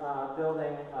with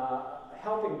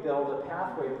helping build a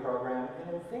pathway program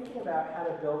and in thinking about how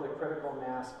to build a critical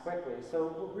mass quickly.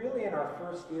 So we're really in our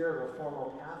first year of a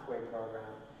formal pathway program.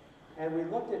 And we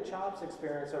looked at CHOP's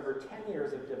experience over 10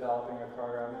 years of developing a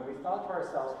program, and we thought to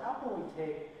ourselves, how can we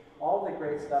take all the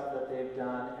great stuff that they've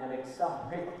done and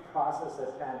accelerate the process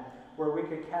at Penn where we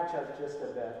could catch up just a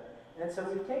bit. And so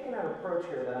we've taken an approach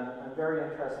here that I'm very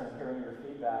interested in hearing your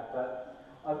feedback, but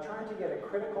of trying to get a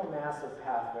critical mass of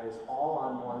pathways all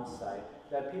on one site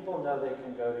that people know they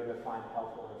can go to find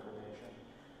helpful information.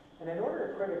 And in order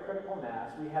to create a critical mass,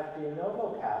 we have de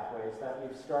novo pathways that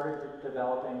we've started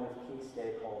developing with key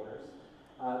stakeholders.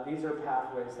 These are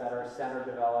pathways that our center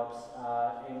develops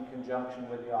in conjunction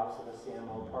with the Office of the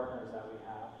CMO partners that we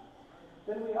have.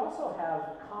 Then we also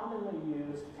have commonly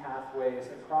used pathways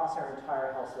across our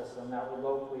entire health system that were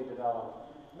locally developed.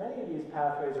 Many of these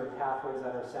pathways are pathways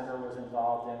that our center was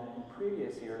involved in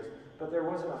previous years, but there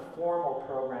wasn't a formal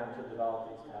program to develop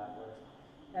these pathways.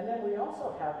 And then we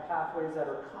also have pathways that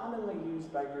are commonly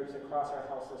used by groups across our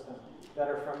health system that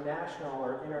are from national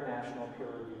or international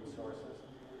peer-reviewed sources.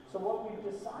 So what we've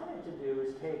decided to do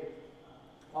is take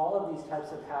all of these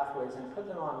types of pathways and put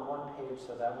them on one page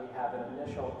so that we have an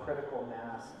initial critical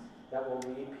mass that will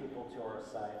lead people to our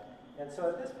site. And so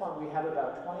at this point we have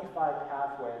about 25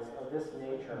 pathways of this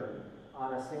nature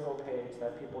on a single page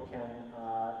that people can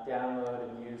download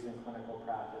and use in clinical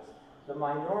practice, the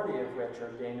minority of which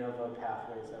are de novo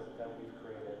pathways that we've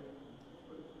created.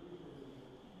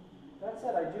 That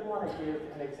said, I do want to give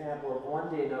an example of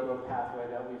one de novo pathway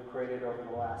that we've created over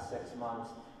the last 6 months.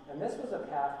 And this was a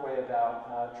pathway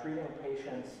about treating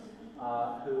patients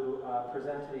who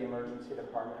present to the emergency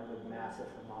department with massive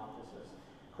hemoptysis.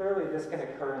 Clearly, this can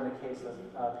occur in the case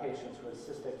of patients with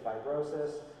cystic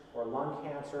fibrosis or lung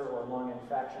cancer or lung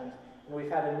infections. And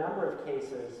we've had a number of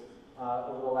cases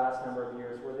over the last number of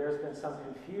years where there's been some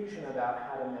confusion about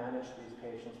how to manage these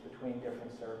patients between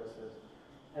different services.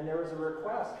 And there was a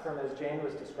request from, as Jane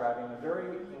was describing, a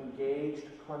very engaged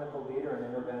clinical leader in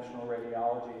interventional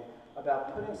radiology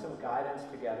about putting some guidance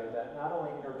together that not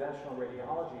only interventional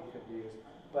radiology could use,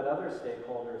 but other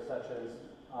stakeholders such as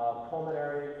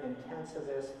pulmonary,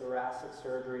 intensivist, thoracic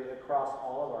surgery across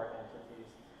all of our entities.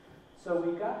 So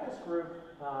we got this group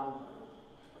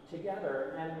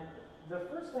together, and the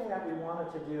first thing that we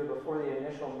wanted to do before the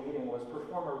initial meeting was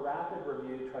perform a rapid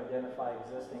review to identify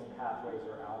existing pathways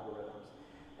or algorithms.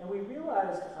 And we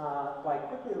realized by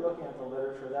quickly looking at the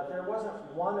literature that there wasn't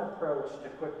one approach to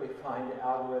quickly find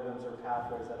algorithms or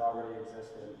pathways that already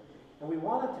existed. And we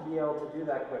wanted to be able to do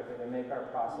that quickly to make our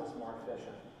process more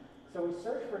efficient. So we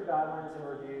searched for guidelines and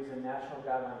reviews in National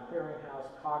Guideline Clearinghouse,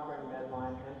 Cochrane,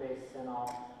 Medline, and CINAHL.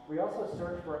 We also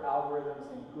searched for algorithms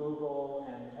in Google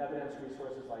and evidence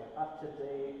resources like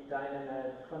UpToDate,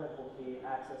 Dynamed, Clinical Key,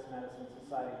 Access Medicine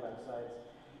Society websites.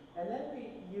 And then we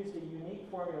used a unique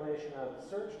formulation of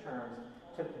search terms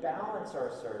to balance our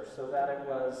search so that it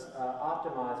was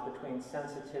optimized between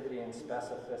sensitivity and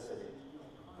specificity.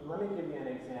 And let me give you an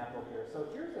example here. So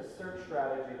here's a search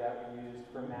strategy that we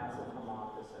used for massive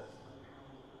hemoptysis.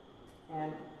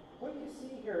 And what you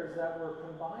see here is that we're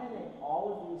combining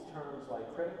all of these terms like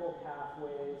critical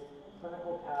pathways,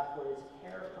 clinical pathways,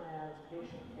 care plans,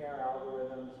 patient care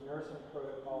algorithms, nursing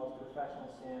protocols,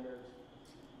 professional standards,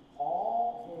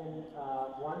 all in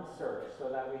one search so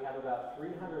that we have about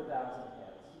 300,000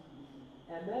 hits.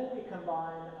 And then we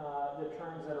combine the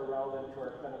terms that are relevant to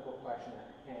our clinical question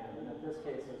at hand. And in this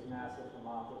case, it was massive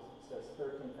hemoptysis,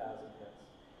 13,000 hits.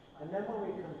 And then when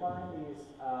we combine these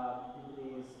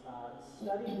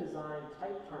study design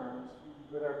type terms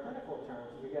with our clinical terms,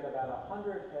 we get about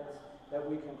 100 hits that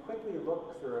we can quickly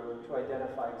look through to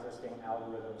identify existing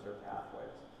algorithms or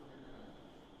pathways.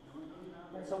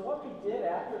 And so what we did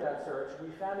after that search, we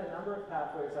found a number of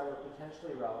pathways that were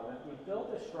potentially relevant. We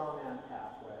built a strawman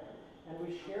pathway, and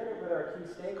we shared it with our key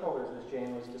stakeholders, as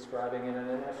Jane was describing, in an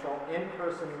initial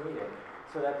in-person meeting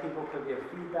so that people could give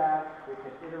feedback, we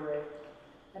could iterate.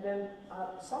 And then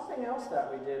something else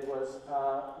that we did was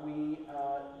we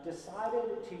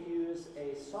decided to use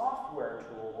a software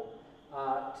tool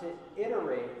to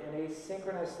iterate and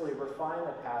asynchronously refine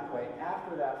the pathway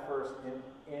after that first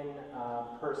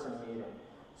in-person meeting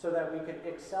so that we could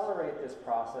accelerate this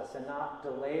process and not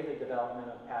delay the development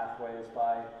of pathways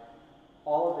by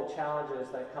all of the challenges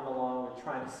that come along with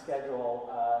trying to schedule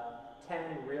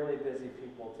 10 really busy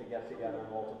people to get together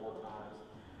multiple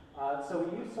times. So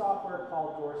we used software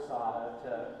called Dorsata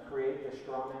to create the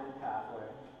strawman pathway.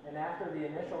 And after the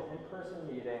initial in-person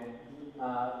meeting,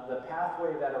 the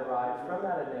pathway that arrived from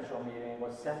that initial meeting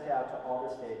was sent out to all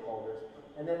the stakeholders.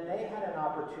 And then they had an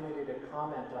opportunity to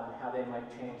comment on how they might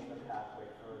change the pathway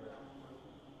further.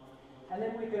 And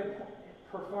then we could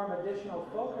perform additional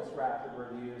focus rapid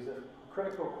reviews if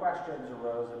critical questions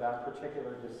arose about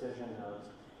particular decision nodes.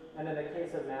 And in the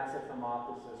case of massive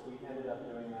hemoptysis, we ended up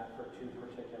doing that for 2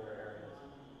 particular areas.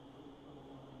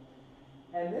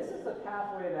 And this is the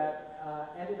pathway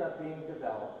that ended up being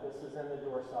developed. This is in the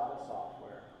Dorsata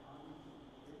software.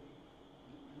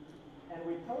 And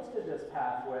we posted this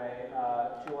pathway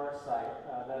to our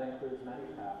site that includes many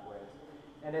pathways.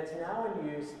 And it's now in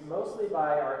use mostly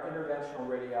by our interventional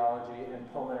radiology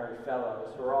and pulmonary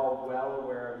fellows who are all well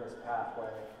aware of this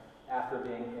pathway after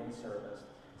being in service.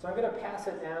 So I'm going to pass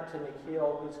it now to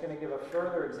Nikhil, who's going to give a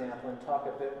further example and talk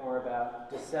a bit more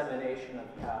about dissemination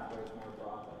of pathways more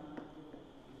broadly.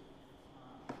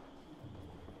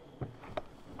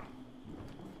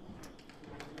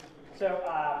 So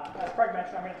as Craig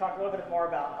mentioned, I'm going to talk a little bit more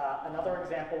about another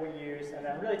example we use and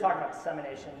then really talk about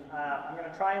dissemination. I'm going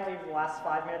to try and leave the last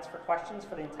 5 minutes for questions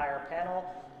for the entire panel.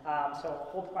 So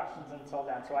hold questions until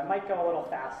then. So I might go a little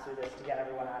fast through this to get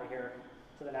everyone out of here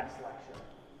to the next lecture.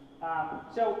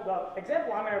 So the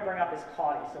example I'm going to bring up is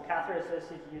CAUTI, so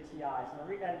catheter-associated UTIs.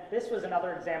 And this was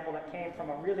another example that came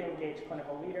from a really engaged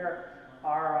clinical leader.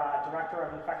 Our director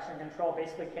of infection control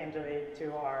basically came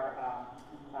to our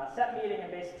set meeting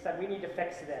and basically said, we need to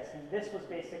fix this. And this was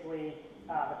basically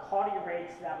the CAUTI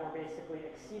rates that were basically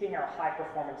exceeding our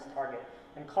high-performance target.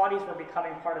 And CAUTIs were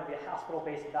becoming part of the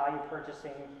hospital-based value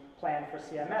purchasing plan for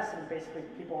CMS, and basically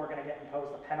people were going to get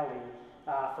imposed a penalty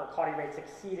for CAUTI rates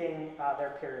exceeding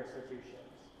their peer institutions.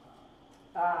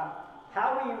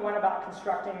 How we went about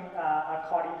constructing a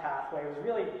CAUTI pathway was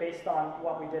really based on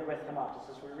what we did with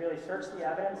hemoptysis. We really searched the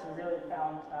evidence and really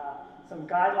found some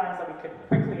guidelines that we could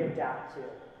quickly adapt to.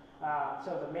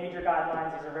 So the major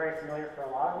guidelines, these are very familiar for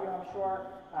a lot of you, I'm sure.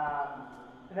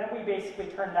 And then we basically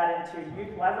turned that into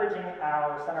leveraging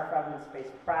our Center for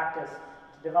Evidence-Based Practice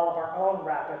to develop our own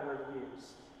rapid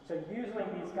reviews. So using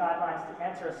these guidelines to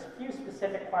answer a few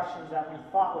specific questions that we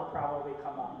thought would probably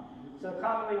come up. So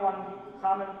common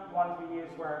ones we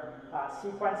used were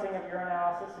sequencing of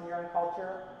urinalysis and urine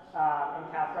culture in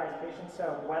catheterized patients.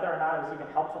 So whether or not it was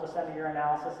even helpful to send a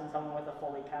urinalysis in someone with a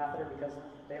Foley catheter because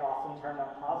they often turn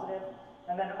up positive.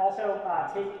 And then also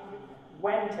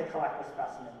when to collect the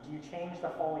specimen. Do you change the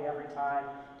Foley every time?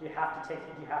 Do you have to change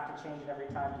it every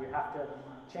time? Do you have to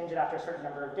change it after a certain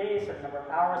number of days, certain number of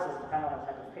hours? Does it depend on the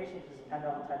type of patient? Does it depend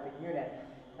on the type of unit?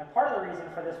 And part of the reason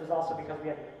for this was also because we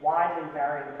had widely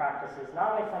varying practices,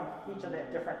 not only from each of the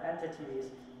different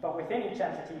entities, but within each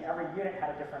entity, every unit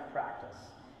had a different practice.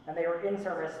 And they were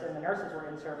in-serviced, and the nurses were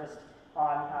in-serviced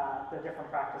on the different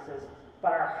practices.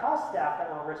 But our house staff that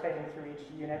were rotating through each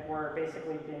unit were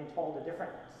basically being told a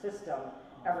different system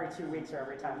every 2 weeks or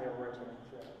every time they were rotating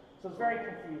through. So it's very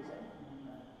confusing.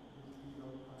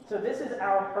 So this is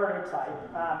our prototype,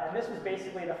 and this was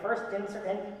basically the first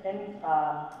in-person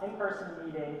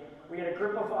meeting. We had a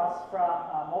group of us from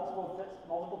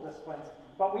multiple disciplines,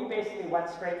 but we basically went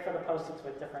straight for the Post-its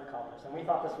with different colors, and we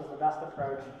thought this was the best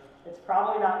approach. It's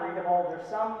probably not readable. There's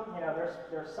some,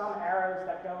 there's some arrows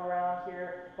that go around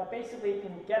here, but basically you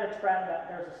can get a trend that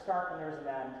there's a start and there's an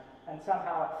end, and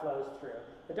somehow it flows through.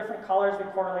 The different colors we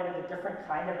correlated to different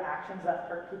kind of actions that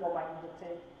people might need to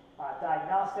take.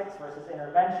 Diagnostics versus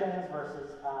interventions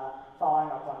versus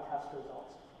following up on test results.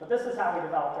 But this is how we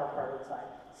developed our prototype.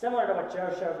 Similar to what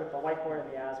Joe showed with the whiteboard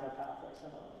and the asthma pathway,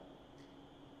 similarly.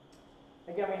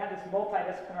 Again, we had this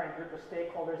multidisciplinary group of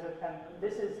stakeholders, and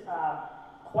this is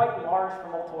quite large for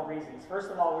multiple reasons.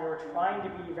 First of all, we were trying to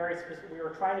be very specific. We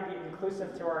were trying to be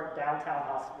inclusive to our downtown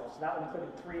hospitals. So that included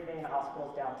 3 main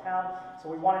hospitals downtown. So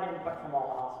we wanted input from all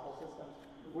the hospital systems.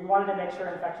 We wanted to make sure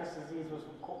infectious disease was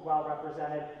well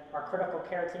represented. Our critical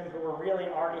care team, who were really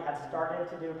already had started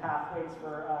to do pathways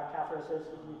for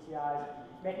catheter-associated UTIs,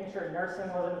 making sure nursing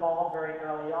was involved very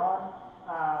early on,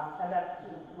 and that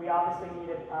we obviously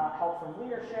needed help from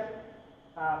leadership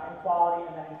and quality,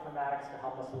 and then informatics to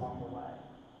help us along the way.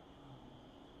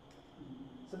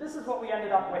 So this is what we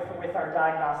ended up with our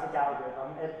diagnostic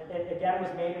algorithm. It again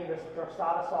was made in this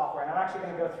Dorsata software, and I'm actually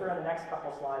going to go through in the next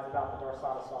couple slides about the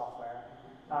Dorsata software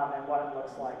and what it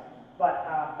looks like. But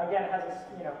again, it has this,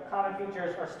 common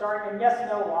features are starting in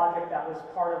yes/no logic. That was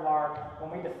part of our,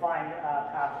 when we defined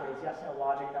pathways, yes/no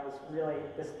logic, that was really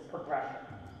this progression.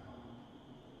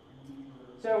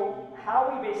 So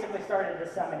how we basically started to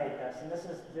disseminate this, and this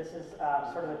is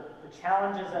sort of the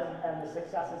challenges and the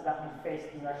successes that we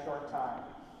faced in a short time.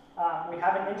 We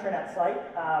have an intranet site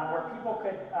where people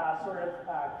could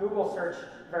Google search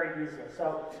very easily.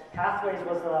 So pathways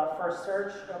was the first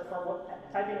search.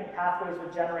 Typing in pathways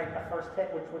would generate the first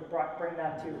hit, which would bring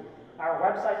them to our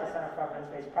website, the Center for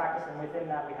Evidence-Based Practice, and within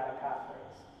that we had a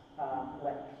pathways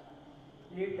link.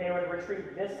 They would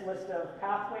retrieve this list of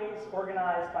pathways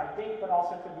organized by date, but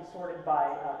also could be sorted by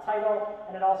title,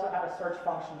 and it also had a search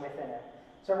function within it.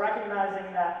 So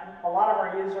recognizing that a lot of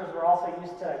our users were also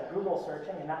used to Google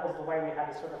searching, and that was the way we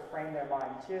had to sort of frame their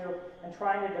mind too, and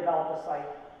trying to develop a site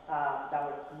that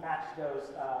would match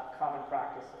those common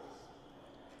practices.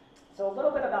 So a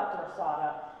little bit about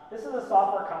Dorsata. This is a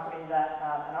software company that,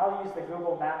 and I'll use the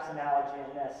Google Maps analogy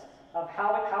in this, of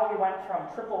how we went from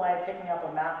AAA picking up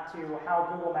a map to how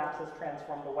Google Maps has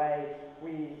transformed the way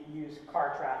we use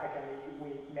car traffic and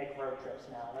we make road trips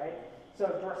now, right? So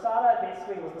Dorsata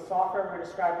basically was the software we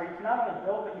described where you can not only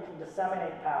build, but you can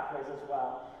disseminate pathways as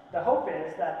well. The hope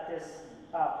is that this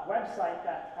website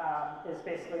that is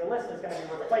basically a list is going to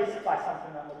be replaced by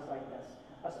something that looks like this.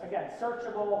 Again,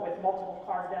 searchable with multiple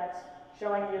card decks,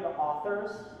 showing you the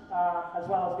authors, as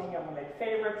well as being able to make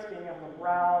favorites, being able to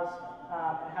browse,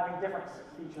 and having different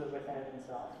features within it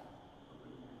itself.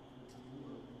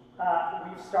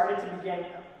 We've started to begin,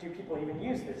 do people even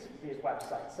use these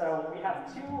websites? So we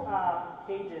have 2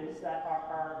 pages that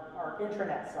are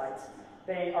intranet sites.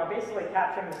 They are basically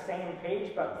capturing the same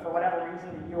page, but for whatever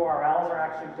reason, the URLs are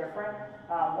actually different.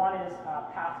 One is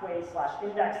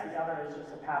pathway/index, the other is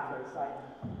just a pathway site.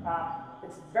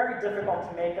 It's very difficult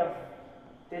to make of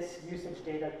this usage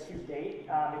data to date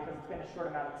because it's been a short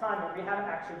amount of time, and we haven't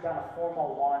actually done a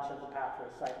formal launch of the pathway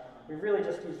site. We've really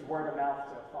just used word of mouth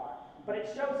so far. But it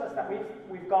shows us that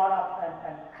we've gone up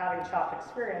and having chopped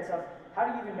experience of how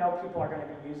do you even know people are going to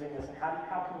be using this, and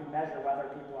how can you measure whether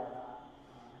people are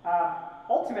not.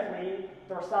 Ultimately,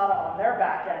 Dorsata on their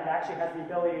back end actually has the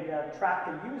ability to track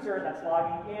the user that's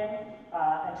logging in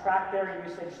and track their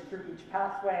usage through each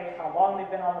pathway, how long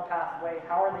they've been on the pathway,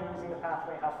 how are they using the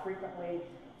pathway, how frequently,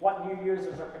 what new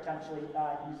users are potentially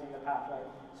using the pathway.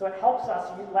 So it helps us,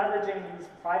 leveraging these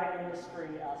private industry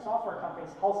software companies,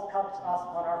 helps us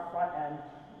on our front end,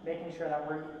 making sure that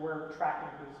we're tracking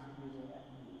who's using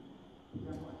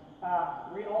it.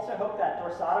 We also hope that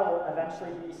Dorsata will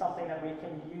eventually be something that we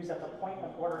can use at the point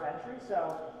of order entry.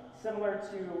 So similar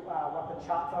to what the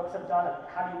CHOP folks have done, of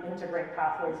how do you integrate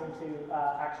pathways into the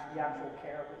actual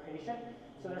care of the patient.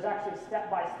 So there's actually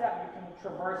step-by-step, you can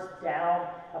traverse down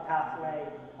a pathway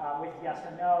with yes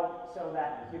or no, so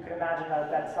that you could imagine that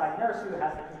a bedside nurse who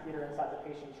has the computer inside the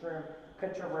patient's room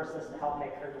could traverse this to help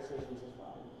make her decisions as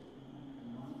well.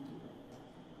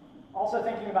 Also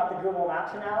thinking about the Google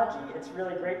Maps analogy, it's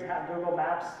really great to have Google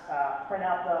Maps print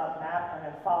out the map and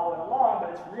then follow it along, but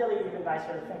it's really even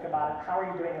nicer to think about it, how are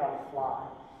you doing it on the fly?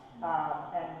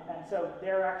 And so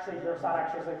Dorsata actually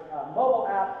is a mobile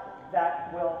app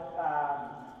that will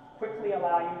quickly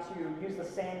allow you to use the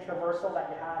same traversal that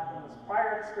you had in this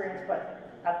prior experience, but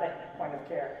at the point of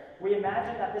care. We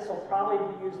imagine that this will probably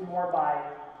be used more by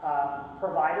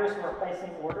providers who are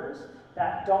placing orders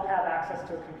that don't have access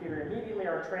to a computer immediately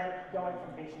or going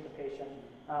from patient to patient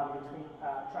between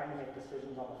trying to make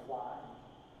decisions on the fly.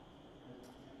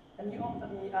 And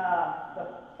the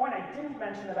point I didn't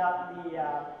mention about the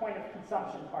point of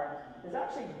consumption part is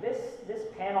actually this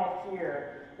panel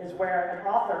here is where an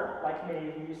author, like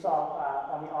me, who you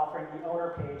saw on the authoring, the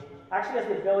owner page, actually has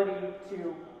the ability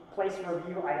to place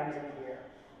review items in here.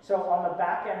 So on the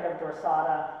back end of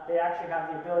Dorsata, they actually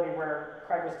have the ability where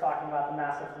Craig was talking about the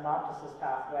massive hemoptysis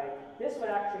pathway. This would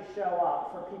actually show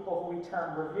up for people who we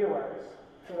term reviewers,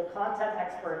 for the content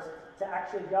experts to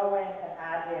actually go in and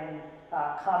add in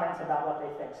comments about what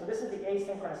they think. So this is the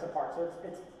asynchronous part. So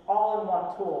it's all in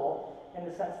one tool in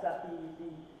the sense that the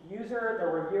user, the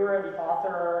reviewer, the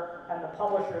author, and the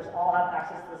publishers all have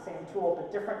access to the same tool,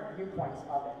 but different viewpoints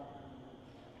of it.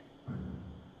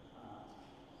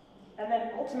 And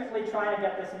then ultimately trying to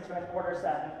get this into an order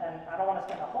set. And I don't want to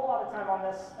spend a whole lot of time on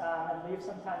this and leave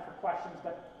some time for questions,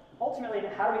 but ultimately,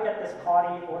 how do we get this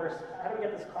CAUTI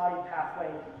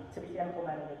pathway to be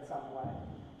implemented in some way?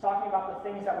 Talking about the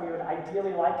things that we would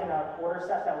ideally like in an order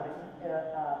set that would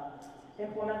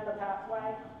implement the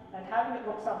pathway, and having it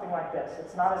look something like this.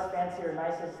 It's not as fancy or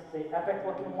nice as the epic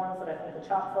looking ones that I think the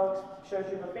CHOP folks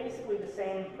showed you, but basically the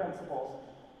same principles.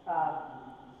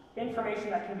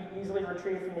 Information that can be easily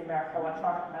retrieved from the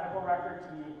electronic medical record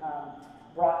to be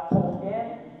pulled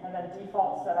in, and then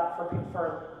default set up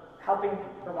for helping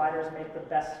providers make the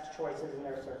best choices in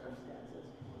their circumstances.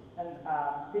 And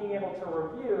being able to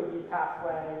review the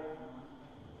pathway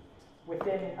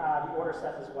within the order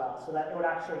set as well, so that it would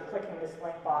actually, clicking this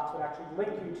link box would actually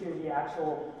link you to the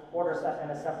actual order set in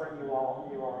a separate URL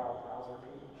browser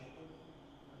page.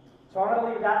 So I'm going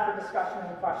to leave that for discussion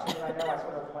and questions, and I know I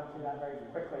sort of went through that very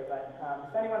quickly, but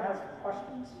if anyone has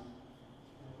questions.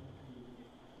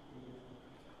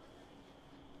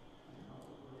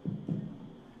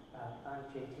 I'm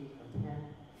JT from Penn.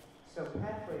 So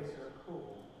pathways are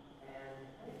cool, and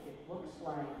it looks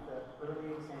like the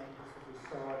early examples that we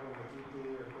saw in the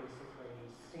DD are basically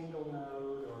single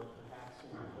node, or perhaps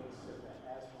in the case of the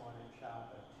ASMON and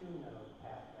CHOP, a 2-node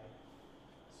pathway.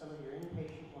 Some of your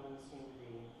inpatient ones seem to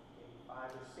be maybe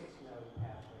 5 or 6 node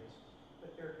pathways,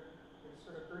 but they're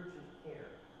sort of urgent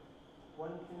care.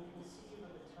 One can conceive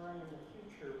of a time in the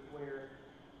future where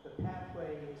the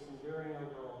pathway is enduring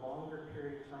over a longer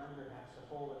period of time, perhaps a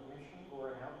whole admission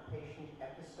or an outpatient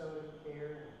episode of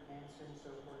care, cancer and so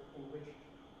forth, in which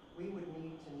we would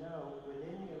need to know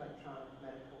within the electronic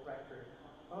medical record,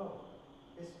 oh,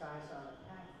 this guy's on a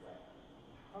pathway.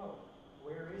 Oh,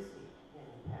 where is he in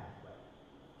the pathway?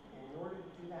 And in order to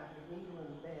do that, we need to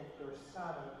embed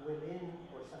Dorsata within,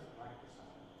 or something like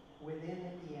Dorsata, within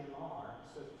the EMR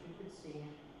so that you could see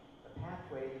the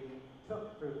pathway that he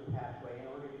took through the pathway in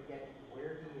order to get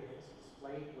where he is,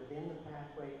 displayed within the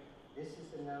pathway. This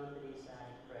is the node that he's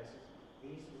at present.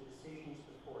 These are the decisions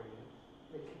before you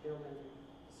that you build into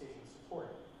decision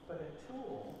support. But a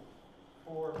tool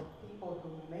for people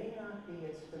who may not be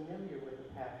as familiar with the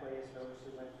pathway as those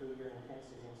who went through your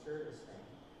intensive in-service thing,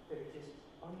 that are just,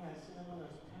 oh yeah, I see one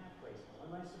of those pathways. What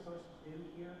am I supposed to do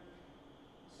here?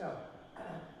 So,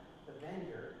 the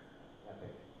vendor,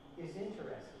 Epic, is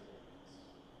interested.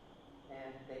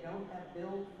 And they don't have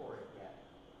build for it yet.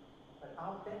 But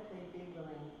I'll bet they'd be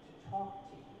willing to talk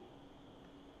to you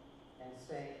and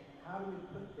say, how do we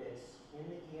put this in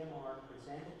the EMR,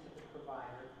 present it to the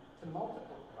provider, to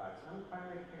multiple providers? I'm a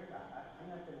primary care guy. I'm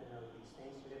not going to know these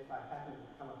things, but if I happen to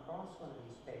come across one of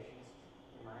these patients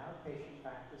in my outpatient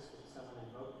practice that someone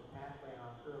invoked the pathway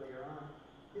on earlier on,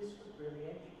 this would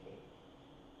really educate.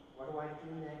 What do I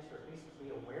do next, or at least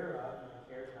be aware of in the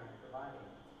care that I'm providing?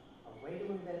 A way to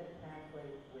embed the pathway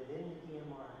within the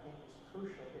EMR, I think, is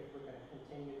crucial if we're going to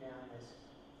continue down this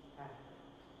pathway.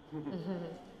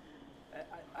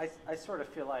 I sort of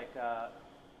feel like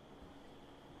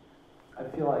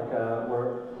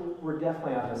we're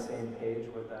definitely on the same page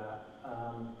with that.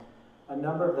 A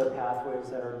number of the pathways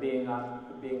that are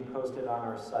being posted on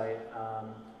our site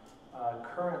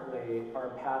currently are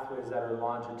pathways that are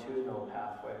longitudinal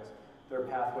pathways. They're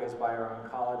pathways by our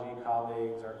oncology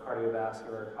colleagues, our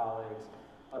cardiovascular colleagues,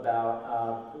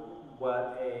 about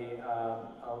what a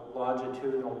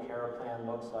longitudinal care plan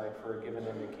looks like for a given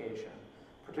indication,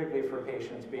 particularly for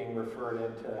patients being referred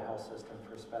into the health system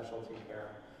for specialty care.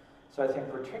 So I think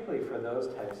particularly for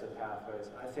those types of pathways,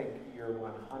 I think you're 100%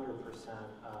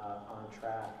 on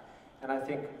track. And I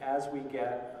think as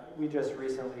we just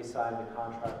recently signed a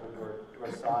contract with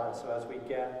Dorsata, so as we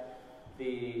get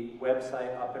the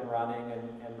website up and running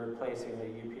and replacing the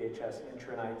UPHS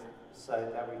intranet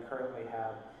site that we currently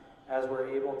have, as we're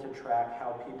able to track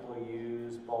how people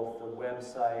use both the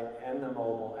website and the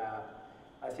mobile app,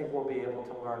 I think we'll be able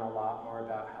to learn a lot more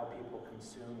about how people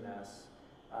consume this,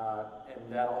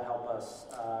 and that'll help us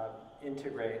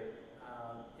integrate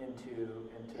into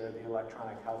the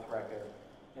electronic health record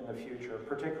in the future,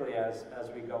 particularly as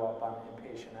we go up on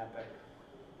inpatient Epic.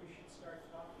 We should start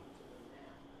talking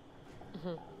to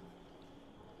them now.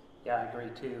 Yeah, I agree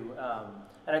too.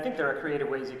 And I think there are creative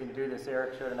ways you can do this.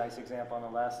 Eric showed a nice example in the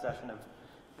last session of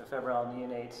the febrile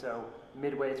neonate. So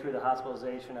midway through the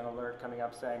hospitalization, an alert coming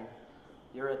up saying,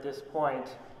 you're at this point,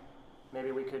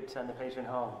 maybe we could send the patient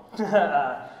home.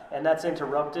 And that's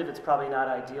interruptive. It's probably not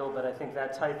ideal, but I think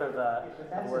that type of but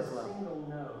that's workflow. a single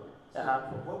node. So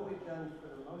what we've done for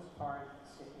the most part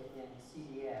in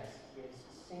CDS is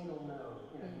single node.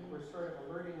 You know, we're sort of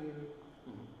alerting you,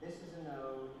 this is a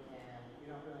node, and you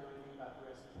don't really know anything about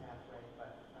the rest of the pathway,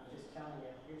 but I'm just telling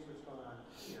you, here's what's going on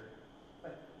here.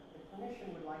 But the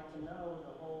clinician would like to know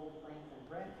the whole length and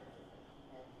breadth of it,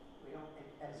 and we don't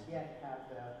as yet have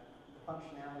the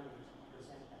functionality to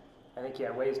present that. I think,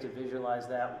 yeah, ways to visualize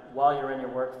that while you're in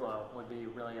your workflow would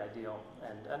be really ideal.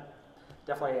 And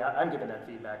definitely, I'm giving that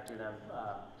feedback to them.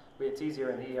 It's easier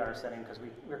in the ER setting because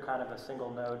we're kind of a single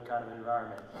node kind of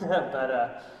environment.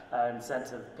 But in the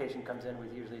sense of patient comes in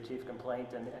with usually a chief complaint,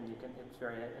 and you can, it's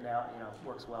very,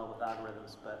 works well with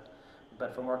algorithms.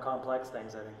 But for more complex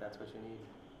things, I think that's what you need.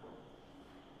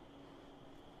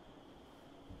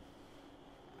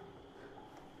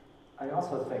 I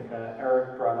also think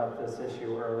Eric brought up this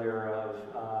issue earlier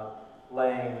of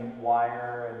laying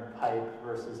wire and pipe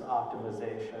versus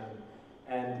optimization.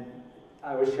 And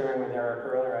I was sharing with Eric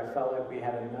earlier, I felt like we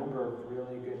had a number of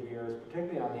really good years,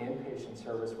 particularly on the inpatient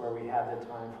service, where we had the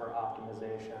time for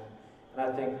optimization. And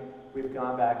I think we've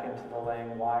gone back into the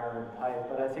laying wire and pipe,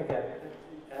 but I think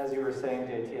as you were saying,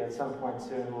 JT, at some point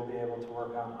soon we'll be able to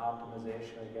work on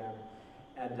optimization again.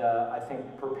 And I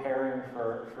think preparing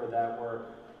for that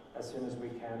work as soon as we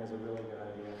can is a really good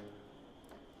idea.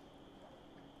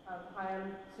 Hi,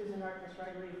 I'm Susan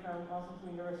Harkness-Riley from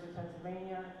Washington University of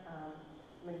Pennsylvania.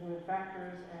 I'm in human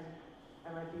factors, and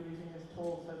I might be using this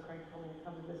tool, so Craig told me to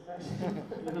come to this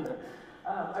session.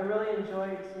 I really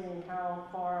enjoyed seeing how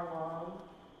far along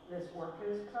this work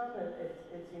has come.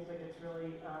 It seems like it's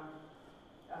really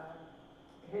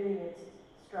hitting its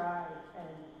stride, and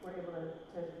we're able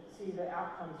to see the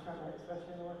outcomes from it,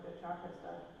 especially in the work that Chuck has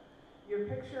done. Your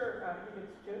picture, I think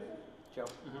it's Joseph? Joe.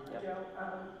 Yep. Joe,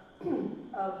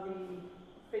 of the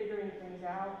figuring things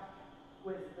out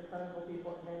with the clinical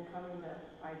people and then coming to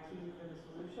IT for the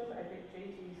solution. I think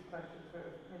JT's question sort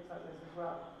of hits on this as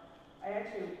well.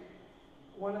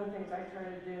 One of the things I try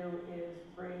to do is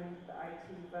bring the IT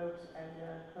folks and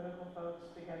the clinical folks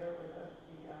together with the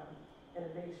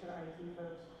innovation IT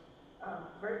folks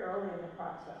very early in the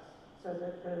process so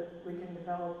that we can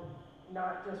develop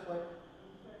not just what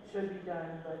should be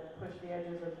done, but push the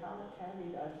edges of how it can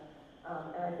be done.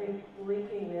 And I think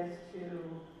linking this to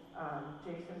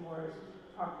Jason Moore's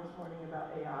talk this morning about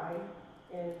AI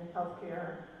in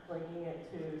healthcare, linking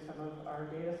it to some of our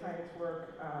data science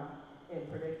work in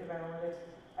predictive analytics,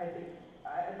 I think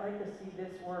I'd like to see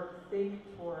this work think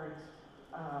towards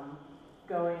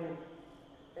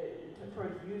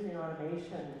towards using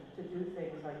automation to do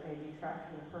things like maybe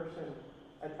tracking a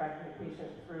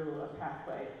patient through a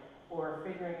pathway, or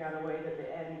figuring out a way that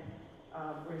the end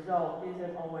result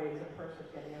isn't always a person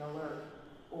getting an alert,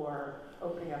 or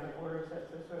opening up an order set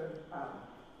to sort of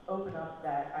open up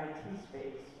that IT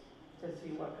space to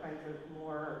see what kinds of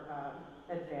more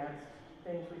advanced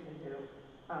things we can do.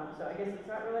 So I guess it's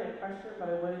not really a question, but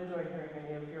I would enjoy hearing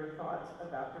any of your thoughts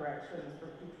about directions for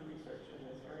future research in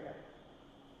this area.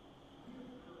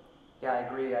 Yeah, I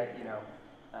agree.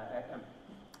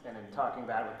 And in talking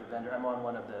about it with the vendor, I'm on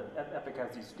one of the Epic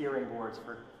has these steering boards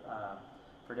for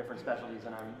different specialties,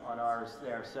 and I'm on ours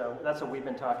there. So that's what we've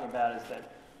been talking about, is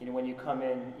that when you come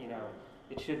in,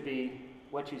 it should be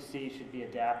what you see should be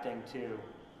adapting to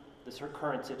the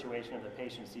current situation of the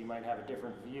patient. So you might have a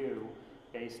different view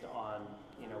based on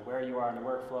where you are in the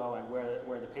workflow and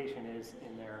where the patient is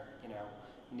in their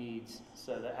needs.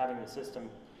 So that having the system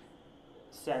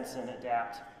sense and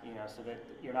adapt, so that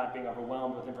you're not being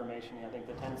overwhelmed with information. I think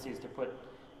the tendency is to put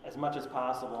as much as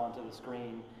possible onto the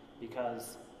screen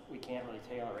because we can't really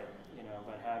tailor it,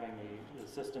 but having the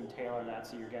system tailor that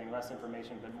so you're getting less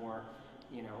information but more,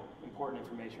 important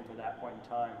information for that point in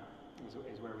time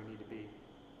is where we need to be.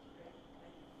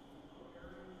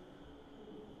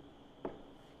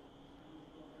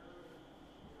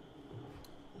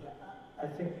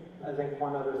 I think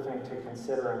one other thing to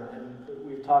consider, and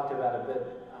we've talked about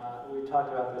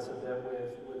this a bit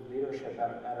with leadership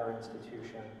at our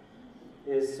institution,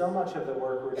 is so much of the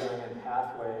work we're doing in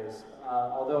pathways,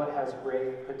 although it has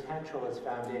great potential as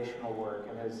foundational work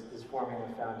and is forming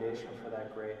a foundation for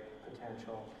that great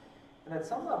potential. And at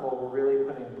some level, we're really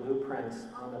putting blueprints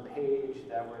on the page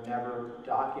that were never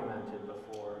documented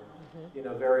before.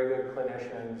 Very good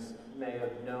clinicians may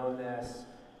have known this.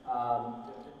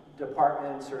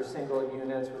 Departments or single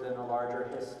units within a larger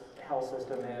health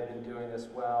system may have been doing this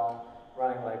well,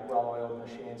 running like well-oiled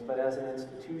machines, but as an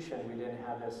institution, we didn't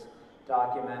have this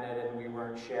documented, and we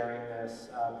weren't sharing this,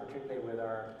 particularly with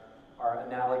our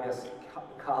analogous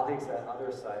colleagues at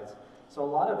other sites. So a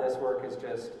lot of this work is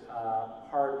just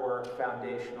hard work,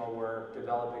 foundational work,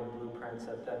 developing blueprints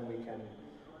that then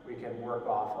we can work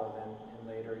off of in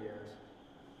later years.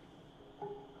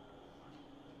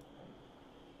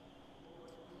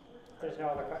 There's no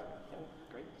other question?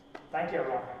 Great. Thank you,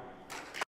 everyone.